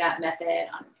 calling that method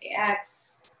on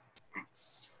ax.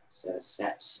 So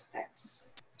set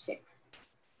x tick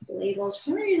labels. For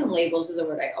some reason, labels is a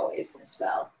word I always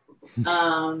misspell.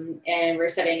 And we're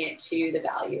setting it to the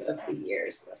value of the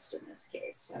years list in this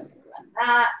case. So I'm going to run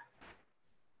that.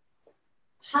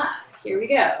 Here we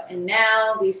go. And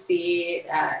now we see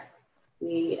that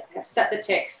we have set the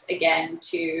ticks again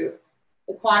to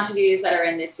the quantities that are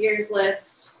in this year's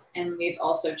list. And we've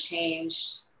also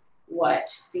changed what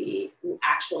the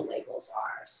actual labels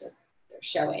are. So they're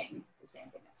showing the same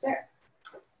thing that's there.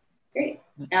 Great.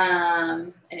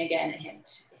 And again, a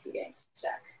hint if you're getting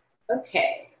stuck.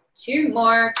 Okay, 2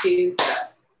 more to go.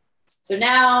 So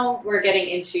now we're getting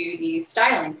into the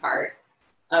styling part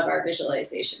of our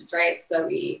visualizations, right? So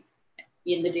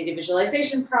in the data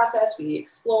visualization process, we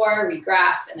explore, we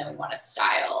graph, and then we want to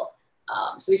style.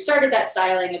 So we've started that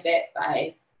styling a bit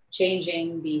by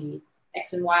changing the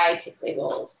X and Y tick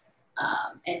labels.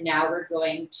 And now we're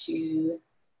going to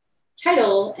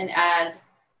title and add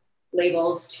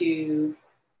labels to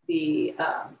the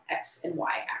X and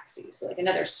Y axes, so like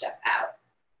another step out.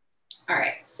 All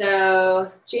right,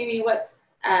 so Jamie, what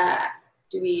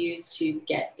do we use to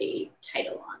get a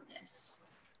title on this?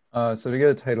 So to get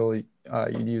a title, you'd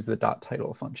use the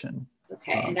 .title function.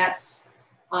 Okay, and that's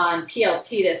on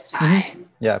PLT this time.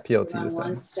 Yeah, PLT this time.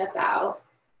 One step out.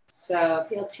 So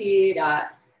PLT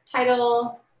dot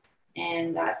title,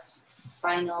 and that's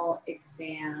final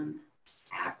exam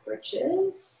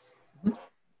averages.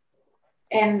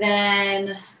 And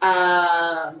then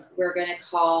we're going to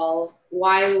call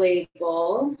Y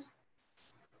label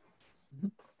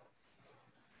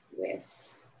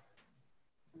with,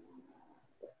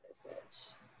 what is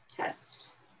it?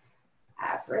 Test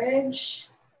average.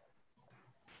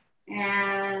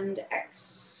 And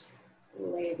X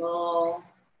label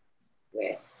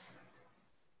with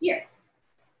year.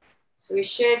 So we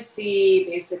should see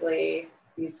basically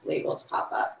these labels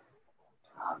pop up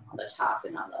on the top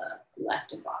and on the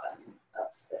left and bottom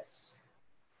of this.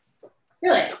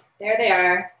 Brilliant, there they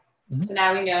are. So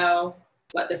now we know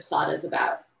what this plot is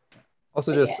about.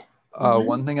 Also just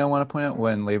one thing I want to point out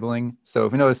when labeling. So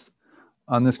if we notice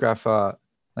on this graph,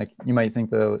 like you might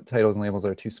think the titles and labels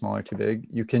are too small or too big.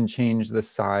 You can change the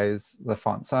size, the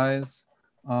font size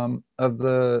of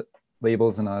the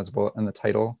labels and as well and the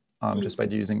title just by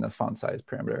using the font size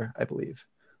parameter, I believe.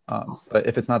 Awesome. But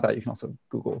if it's not that, you can also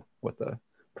Google what the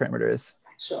parameter is.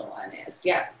 Actual one is,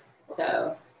 yeah.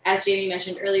 So as Jamie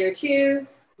mentioned earlier too,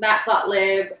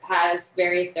 Matplotlib has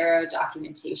very thorough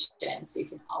documentation, so you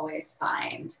can always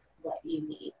find what you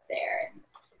need there. And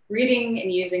reading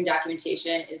and using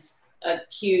documentation is a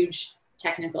huge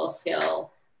technical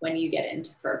skill when you get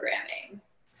into programming.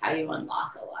 It's how you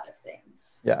unlock a lot of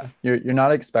things. Yeah, you're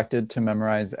not expected to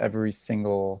memorize every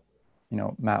single,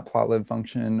 Matplotlib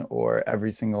function or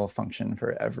every single function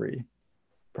for every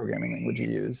programming language you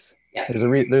use. Yep.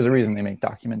 There's a reason they make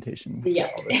documentation. Yeah,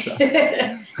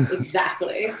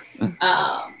 exactly.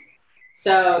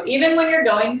 So even when you're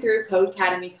going through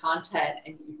Codecademy content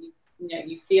and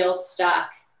you feel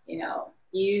stuck,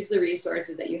 use the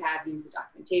resources that you have, use the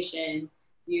documentation,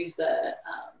 use the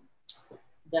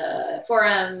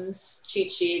forums,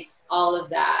 cheat sheets, all of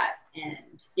that.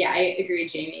 And yeah, I agree,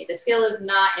 Jamie. The skill is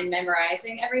not in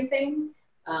memorizing everything.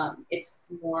 It's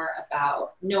more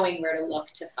about knowing where to look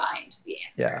to find the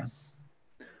answers.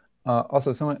 Yeah.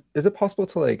 Also, is it possible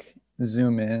to like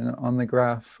zoom in on the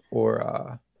graph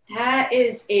or? That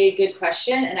is a good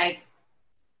question. And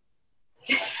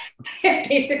it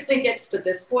basically gets to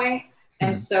this point.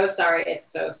 I'm so sorry it's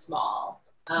so small.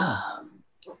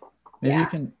 Maybe you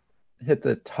can hit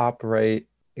the top right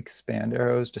expand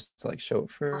arrows just to like show it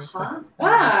for a second.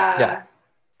 Yeah.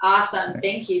 Awesome.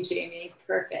 Thank you, Jamie.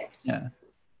 Perfect. Yeah.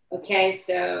 Okay,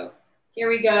 so here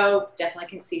we go. Definitely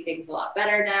can see things a lot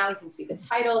better now. We can see the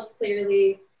titles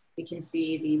clearly. We can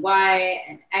see the Y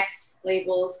and X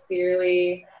labels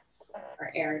clearly.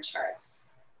 Our error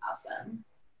charts. Awesome.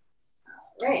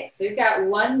 All right, so we've got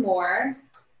one more.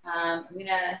 I'm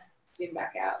gonna zoom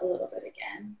back out a little bit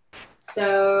again.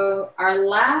 So our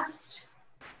last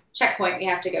checkpoint we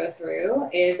have to go through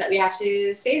is that we have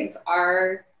to save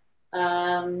our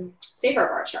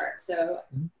bar chart. So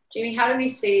Jamie, how do we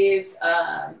save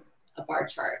a bar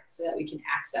chart so that we can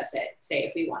access it? Say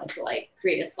if we wanted to like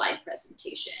create a slide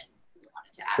presentation, we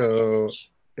wanted to add an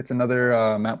image. It's another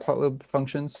Matplotlib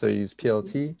function, so use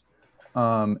PLT.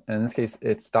 And in this case,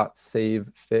 it's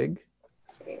 .savefig.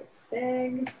 Savefig.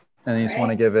 And then you just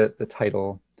want to give it the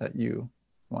title that you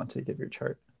want to give your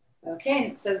chart. Okay, and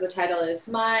it says the title is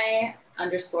my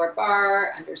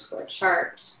 _bar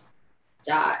 _chart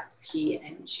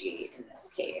 .png in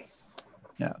this case.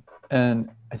 Yeah,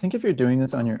 and I think if you're doing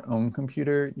this on your own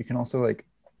computer, you can also like,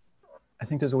 I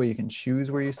think there's a way you can choose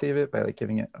where you save it by like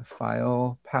giving it a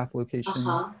file path location,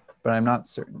 but I'm not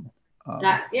certain.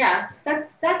 That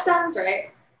sounds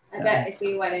right. I bet if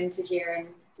we went into here and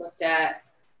looked at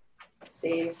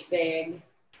savefig,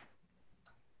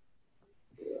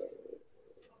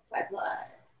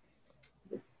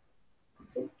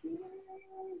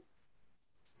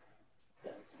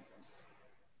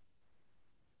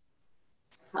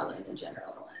 it's probably the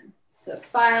general one. So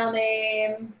file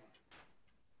name.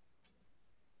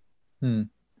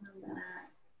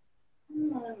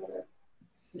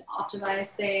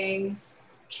 Optimize things.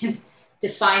 Can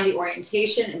define the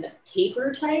orientation and the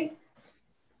paper type.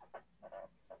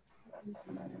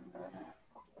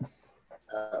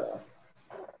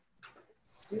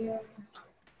 Zoom.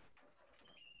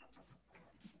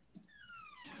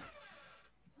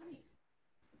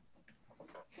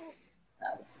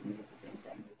 This is the same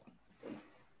thing.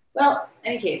 Well,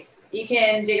 in any case, you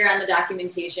can dig around the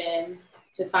documentation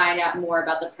to find out more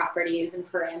about the properties and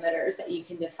parameters that you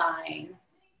can define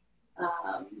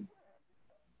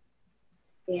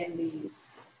in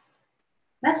these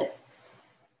methods.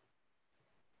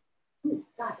 Ooh,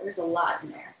 God, there's a lot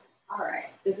in there. All right,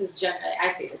 this is generally, I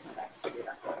see this one back to figure it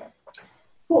out for you.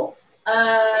 Cool.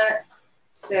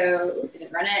 So we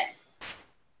didn't run it.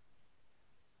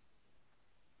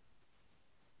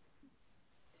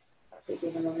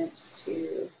 Taking a moment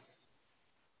to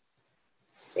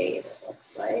save, it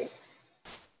looks like.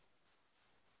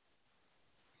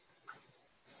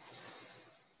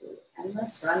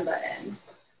 Endless run button.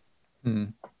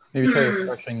 Maybe try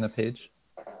refreshing the page.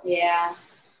 Yeah.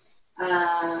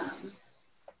 All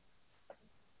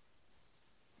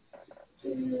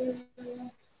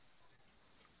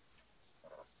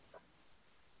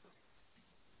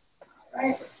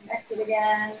right, we're connected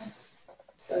again.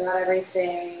 So got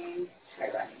everything. Let's try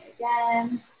running it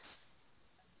again.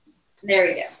 There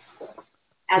we go.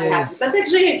 As it happens. That's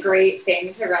actually a great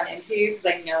thing to run into because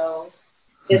I know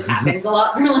this happens a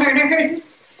lot for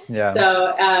learners. Yeah.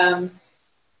 So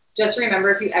just remember,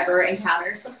 if you ever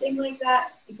encounter something like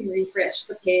that, you can refresh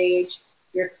the page.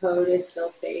 Your code is still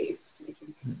saved to the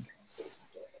container, so you don't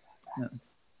have to worry about that. Yeah.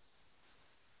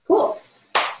 Cool.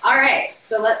 All right,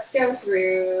 so let's go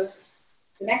through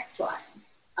the next one.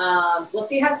 We'll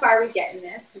see how far we get in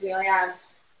this because we only have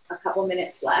a couple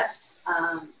minutes left,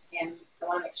 and I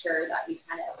want to make sure that we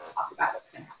kind of talk about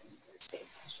what's going to happen in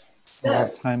Thursday's session. So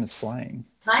time is flying.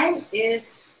 Time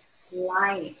is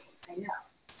flying. I know.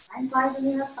 Time flies when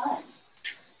you have fun.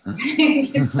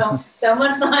 so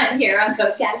much fun here on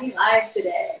Codecademy Live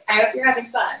today. I hope you're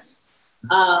having fun.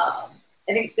 I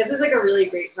think this is like a really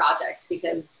great project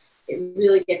because it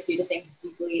really gets you to think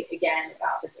deeply again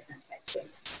about the different types of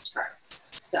charts.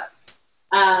 So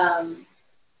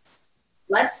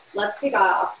let's kick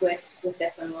off with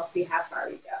this one. We'll see how far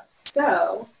we go.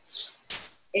 So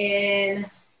in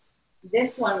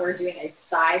this one, we're doing a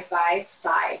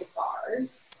side-by-side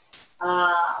bars.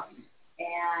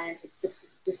 And it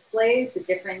displays the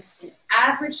difference in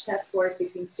average test scores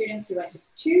between students who went to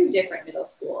 2 different middle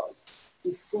schools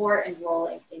before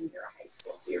enrolling in your high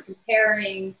school. So you're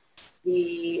comparing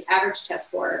the average test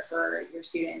score for your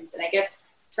students, and I guess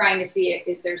trying to see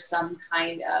is there some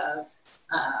kind of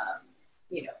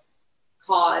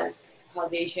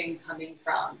causation coming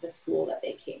from the school that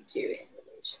they came to in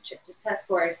relationship to test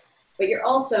scores. But you're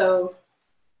also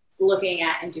looking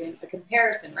at and doing a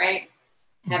comparison, right?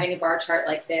 Having a bar chart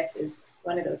like this is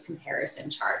one of those comparison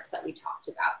charts that we talked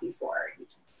about before. You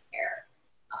can compare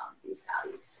these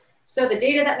values. So the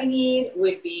data that we need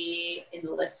would be in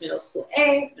the list middle school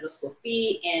A, middle school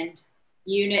B, and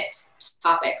unit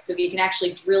topics. So we can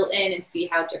actually drill in and see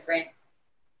how different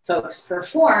folks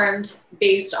performed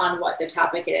based on what the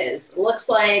topic is. Looks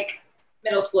like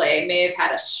middle school A may have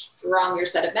had a stronger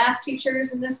set of math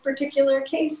teachers in this particular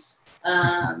case.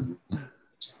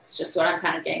 It's just what I'm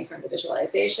kind of getting from the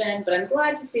visualization, but I'm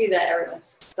glad to see that everyone's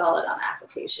solid on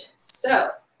applications.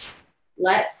 So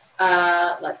let's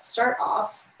start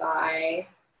off by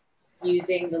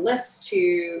using the list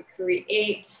to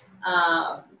create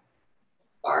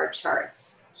bar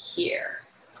charts here.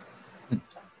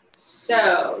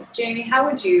 So Jamie, how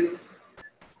would you?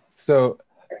 So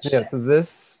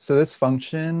this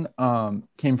function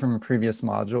came from a previous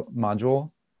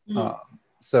module.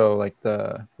 So like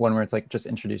the one where it's like just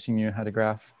introducing you how to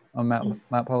graph on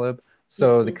Matplotlib.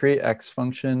 So the create X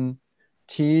function,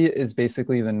 T is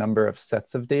basically the number of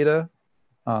sets of data.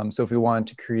 So if we wanted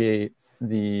to create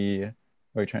create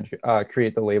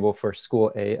the label for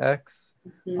school AX,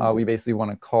 we basically want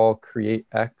to call create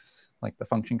X, like the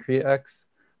function create X.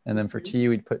 And then for T,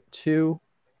 we'd put 2.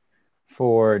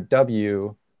 For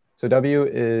W, so W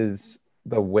is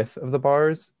the width of the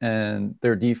bars, and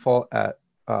their default at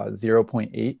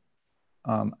 0.8.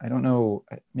 I don't know,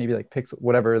 maybe like pixel,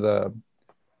 whatever the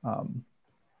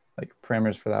like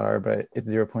parameters for that are, but it's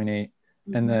 0.8.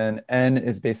 And then N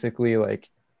is basically like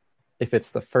if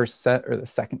it's the first set or the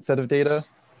second set of data.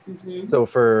 So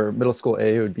for middle school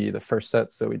A, it would be the first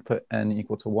set, so we'd put N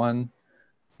equal to 1.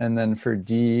 And then for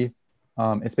D,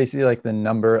 it's basically like the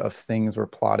number of things we're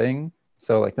plotting.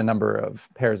 So like the number of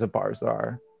pairs of bars there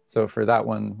are. So for that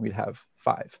one, we'd have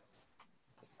 5.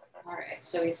 All right,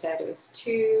 so we said it was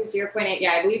 2, 0.8.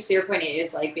 Yeah, I believe 0.8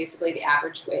 is like basically the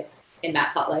average width in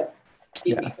Matplotlib,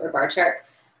 for a bar chart.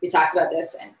 We talked about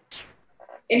this, and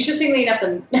interestingly enough,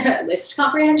 the list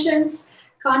comprehensions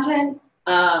content,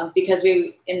 because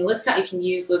in list you can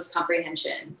use list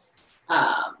comprehensions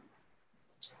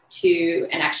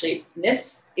and actually in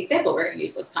this example, we're going to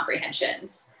use list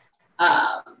comprehensions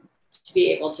to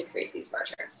be able to create these bar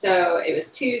charts. So it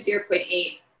was 2,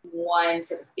 0.8, 1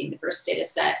 for being the first data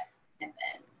set. And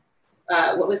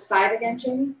then what was 5 again,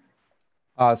 Jamie?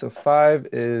 So 5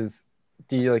 is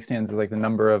D like stands as like the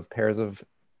number of pairs of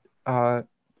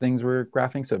things we're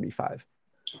graphing, so it'd be 5.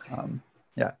 Okay.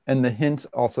 Yeah, and the hint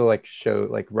also like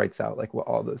writes out like what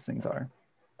all those things are.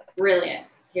 Brilliant.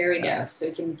 Here we go. So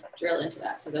we can drill into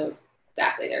that. So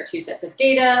exactly, there are 2 sets of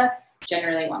data.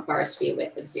 Generally want bars to be a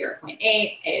width of 0.8.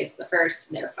 A is the first,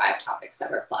 and there are 5 topics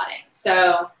that we're plotting.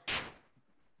 So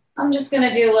I'm just going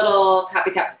to do a little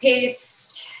copy,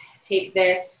 paste, take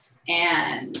this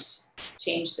and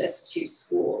change this to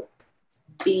school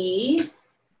B,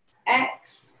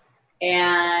 X,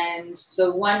 and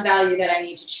the one value that I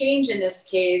need to change in this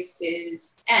case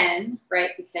is N,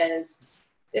 right? Because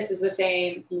this is the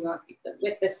same, we want to keep the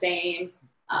width the same,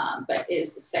 but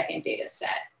is the second data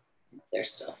set.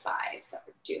 There's still 5 that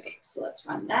we're doing. So let's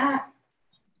run that.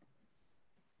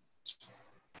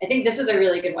 I think this was a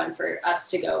really good one for us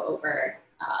to go over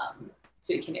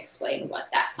so we can explain what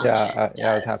that function does.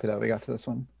 Yeah, I was happy that we got to this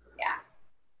one. Yeah.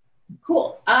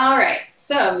 Cool. All right.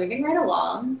 So moving right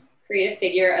along, create a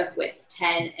figure of width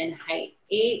 10 and height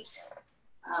 8.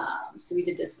 So we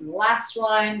did this in the last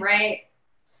one, right?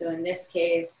 So in this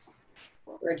case,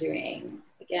 we're doing,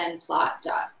 again,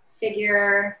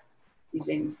 plot.figure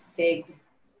using fig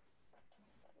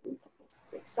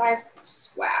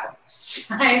size, wow,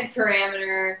 size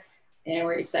parameter, and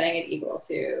we're setting it equal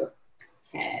to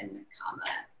 10,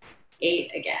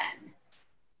 8 again,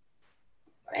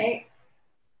 right?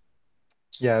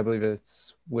 Yeah, I believe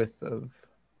it's width of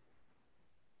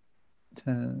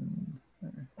 10.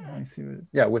 Let me see what it is.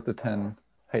 Yeah, width of 10,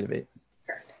 height of 8.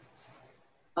 Perfect.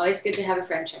 Always good to have a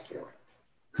friend check your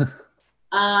work.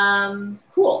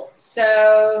 Cool.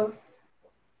 So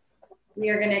we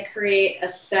are going to create a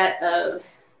set of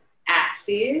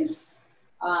axes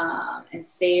and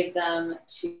save them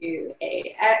to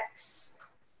AX.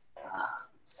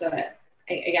 So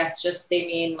I guess just they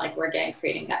mean like we're again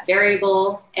creating that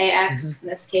variable AX in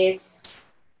this case,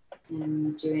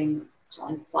 and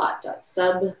calling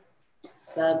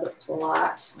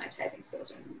plot.subplot. My typing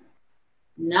skills are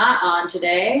not on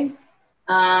today.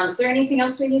 Is there anything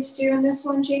else we need to do in this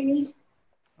one, Jamie?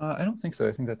 I don't think so.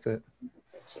 I think that's it.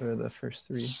 For the first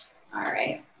 3. All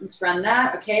right, let's run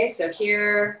that. Okay, so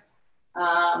here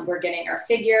we're getting our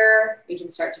figure. We can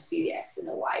start to see the X and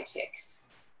the Y ticks.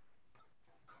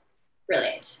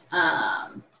 Brilliant.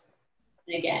 And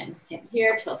again, hint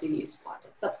here tells you to use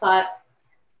plot.subplot.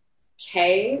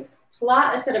 Okay,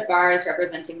 plot a set of bars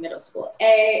representing middle school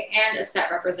A and a set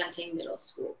representing middle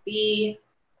school B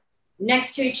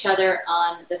next to each other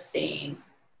on the same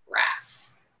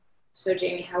graph. So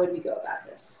Jamie, how would we go about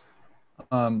this?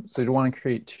 So you want to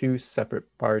create 2 separate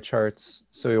bar charts.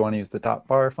 So we want to use the dot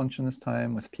bar function this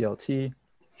time with PLT.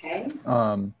 Okay.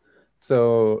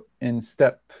 So in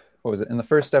in the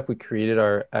first step, we created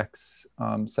our X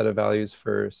set of values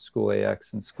for school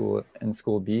AX and school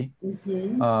B.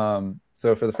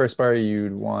 So for the first bar,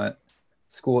 you'd want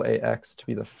school AX to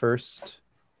be the first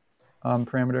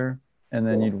parameter, and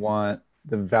then you'd want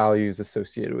the values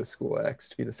associated with school X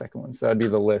to be the second one. So that'd be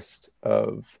the list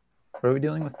of, what are we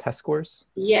dealing with, test scores?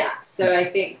 Yeah, so I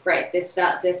think, right, this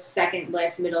second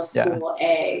list, middle school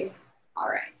A. All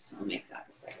right, so I'll make that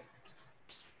the second.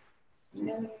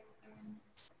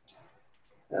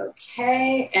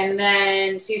 Okay, and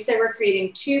then, so you said we're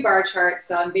creating 2 bar charts,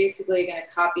 so I'm basically gonna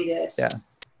copy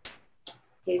this,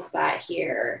 paste that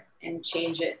here, and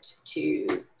change it to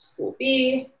school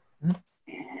B, and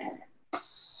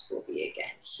school B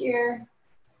again here,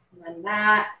 run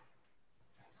that.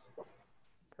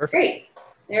 Perfect. Great,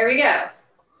 there we go.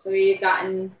 So we've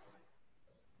gotten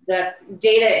the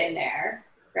data in there,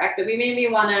 correct? But we maybe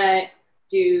wanna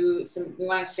we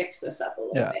want to fix this up a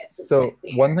little bit. So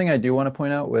one thing I do want to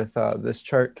point out with this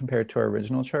chart compared to our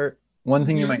original chart, one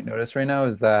thing you might notice right now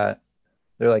is that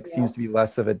there seems to be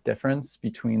less of a difference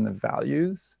between the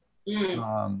values.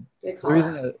 The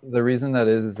reason that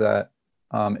is that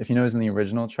if you notice in the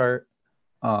original chart,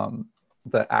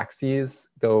 the axes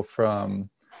go from,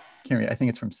 I think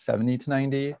it's from 70 to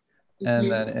 90.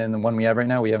 And then in the one we have right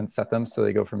now, we haven't set them, so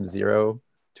they go from 0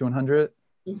 to 100.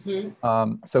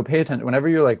 So pay attention whenever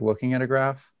you're looking at a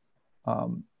graph.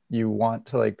 You want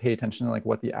to pay attention to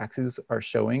what the axes are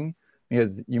showing,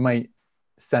 because you might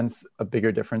sense a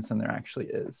bigger difference than there actually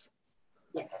is.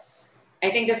 Yes, I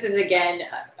think this is again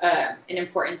an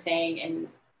important thing, and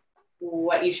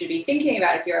what you should be thinking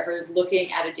about if you're ever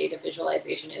looking at a data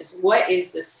visualization is what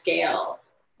is the scale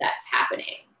that's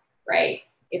happening, right?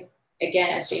 If again,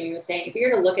 as Jamie was saying, if you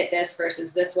were to look at this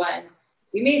versus this one,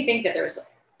 we may think that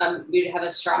there's we'd have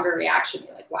a stronger reaction,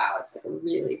 be like, wow, it's a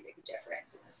really big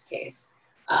difference in this case.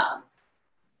 Um,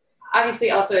 obviously,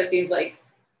 also, it seems like,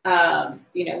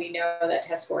 you know, we know that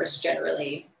test scores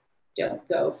generally don't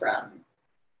go from,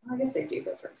 well, I guess they do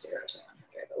go from 0 to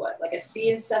 100, but what, like a C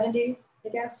is 70, I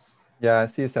guess? Yeah,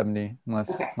 C is 70, unless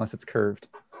Okay. unless it's curved.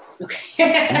 Okay.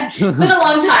 It's been a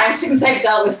long time since I've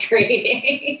dealt with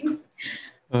grading.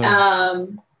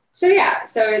 So yeah,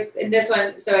 so it's in this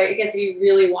one. So I guess if you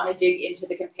really want to dig into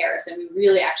the comparison, we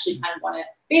really actually kind of want to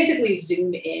basically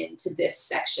zoom into this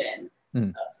section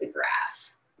of the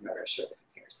graph in order to show the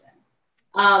comparison.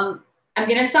 I'm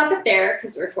going to stop it there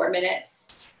because we're 4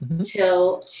 minutes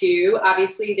till 2.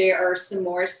 Obviously, there are some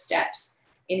more steps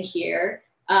in here.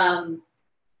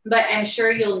 But I'm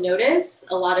sure you'll notice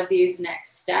a lot of these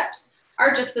next steps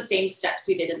are just the same steps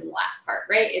we did in the last part,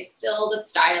 right? It's still the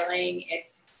styling,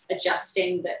 it's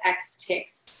adjusting the X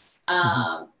ticks,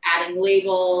 adding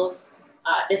labels.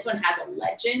 This one has a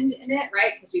legend in it,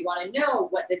 right? Because we want to know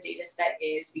what the data set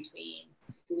is between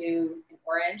blue and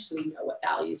orange, so we know what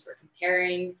values we're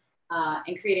comparing,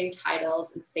 and creating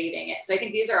titles and saving it. So I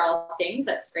think these are all things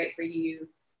that's great for you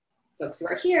folks who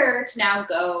are here to now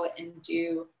go and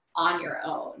do on your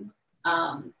own.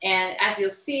 And as you'll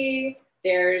see,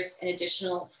 there's an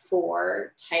additional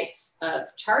 4 types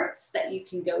of charts that you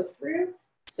can go through.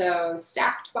 So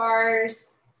stacked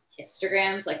bars,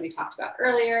 histograms like we talked about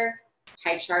earlier,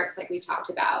 pie charts like we talked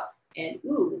about, and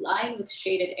line with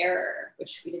shaded error,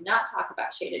 which we did not talk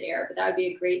about shaded error, but that would be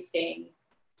a great thing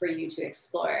for you to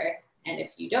explore. And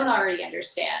if you don't already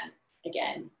understand,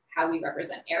 again, how we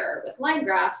represent error with line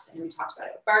graphs, and we talked about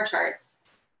it with bar charts,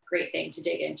 great thing to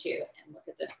dig into and look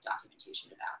at the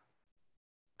documentation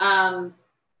about.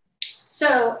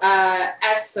 So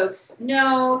as folks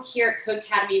know, here at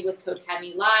Codecademy with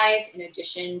Codecademy Live, in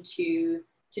addition to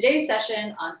today's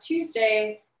session on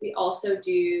Tuesday, we also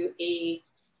do a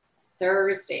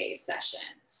Thursday session.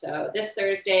 So this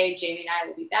Thursday, Jamie and I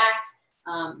will be back.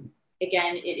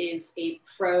 Again, it is a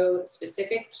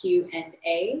pro-specific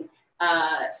Q&A.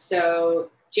 So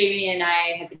Jamie and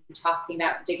I have been talking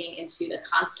about digging into the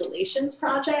Constellations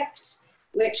project,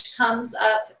 which comes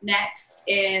up next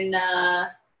in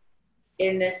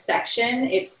this section.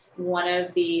 It's one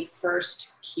of the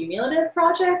first cumulative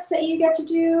projects that you get to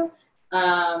do.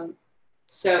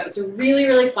 So it's a really,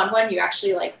 really fun one. You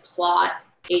actually like plot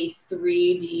a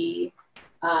 3D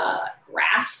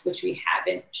graph, which we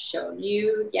haven't shown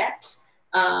you yet.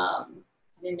 I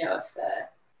didn't know if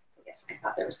I guess I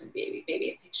thought there was going to be maybe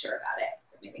a picture about it,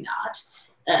 but maybe not.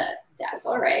 That's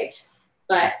all right.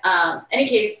 But in any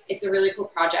case, it's a really cool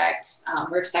project.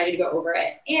 We're excited to go over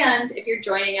it. And if you're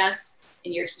joining us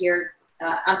and you're here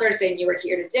on Thursday and you were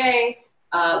here today,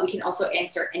 we can also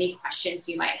answer any questions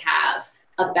you might have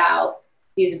about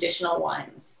these additional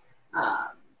ones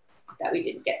that we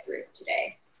didn't get through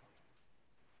today.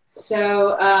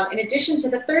 So in addition to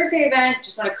the Thursday event,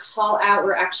 just want to call out,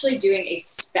 we're actually doing a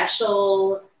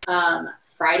special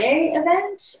Friday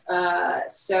event.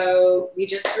 So we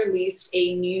just released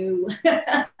a new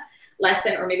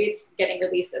lesson, or maybe it's getting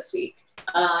released this week,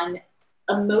 on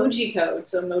emoji code.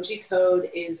 So emoji code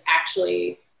is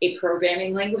actually a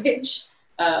programming language,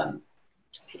 I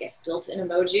guess built in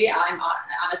emoji.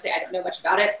 Honestly, I don't know much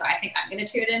about it, so I think I'm going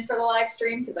to tune in for the live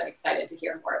stream because I'm excited to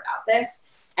hear more about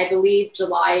this. I believe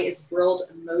July is World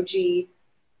Emoji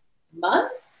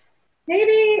Month,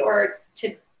 maybe, or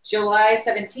to July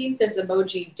 17th is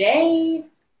Emoji Day,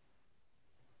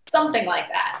 something like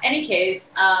that. Any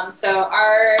case, so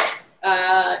our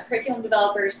curriculum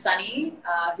developer, Sunny,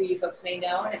 who you folks may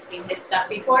know and have seen his stuff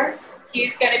before,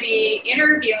 he's going to be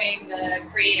interviewing the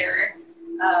creator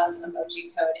of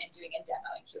emoji code and doing a demo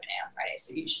and Q&A on Friday.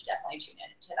 So you should definitely tune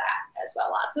into that as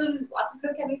well. Lots of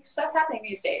Codecademy stuff happening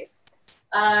these days.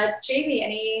 Jamie,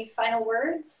 any final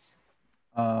words?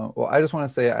 Well, I just want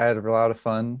to say I had a lot of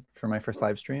fun for my first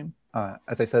live stream.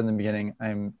 As I said in the beginning,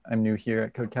 I'm new here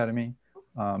at Codecademy,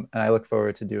 and I look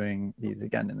forward to doing these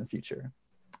again in the future.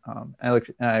 And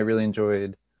I really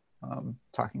enjoyed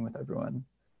talking with everyone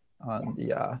on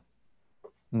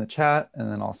in the chat,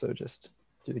 and then also just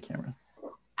through the camera.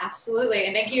 Absolutely,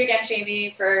 and thank you again, Jamie,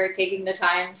 for taking the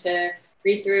time to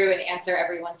read through and answer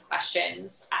everyone's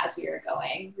questions as we are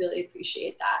going. Really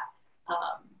appreciate that.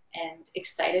 And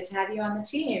excited to have you on the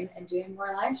team and doing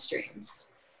more live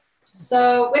streams.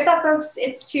 So with that, folks,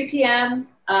 it's 2 p.m.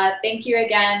 Thank you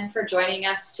again for joining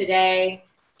us today.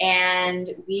 And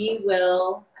we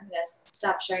will, I'm gonna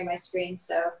stop sharing my screen,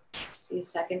 so see a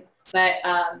second. But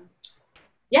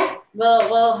yeah,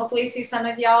 we'll hopefully see some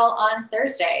of y'all on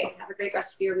Thursday. Have a great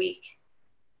rest of your week.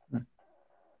 Bye,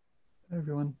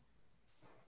 everyone.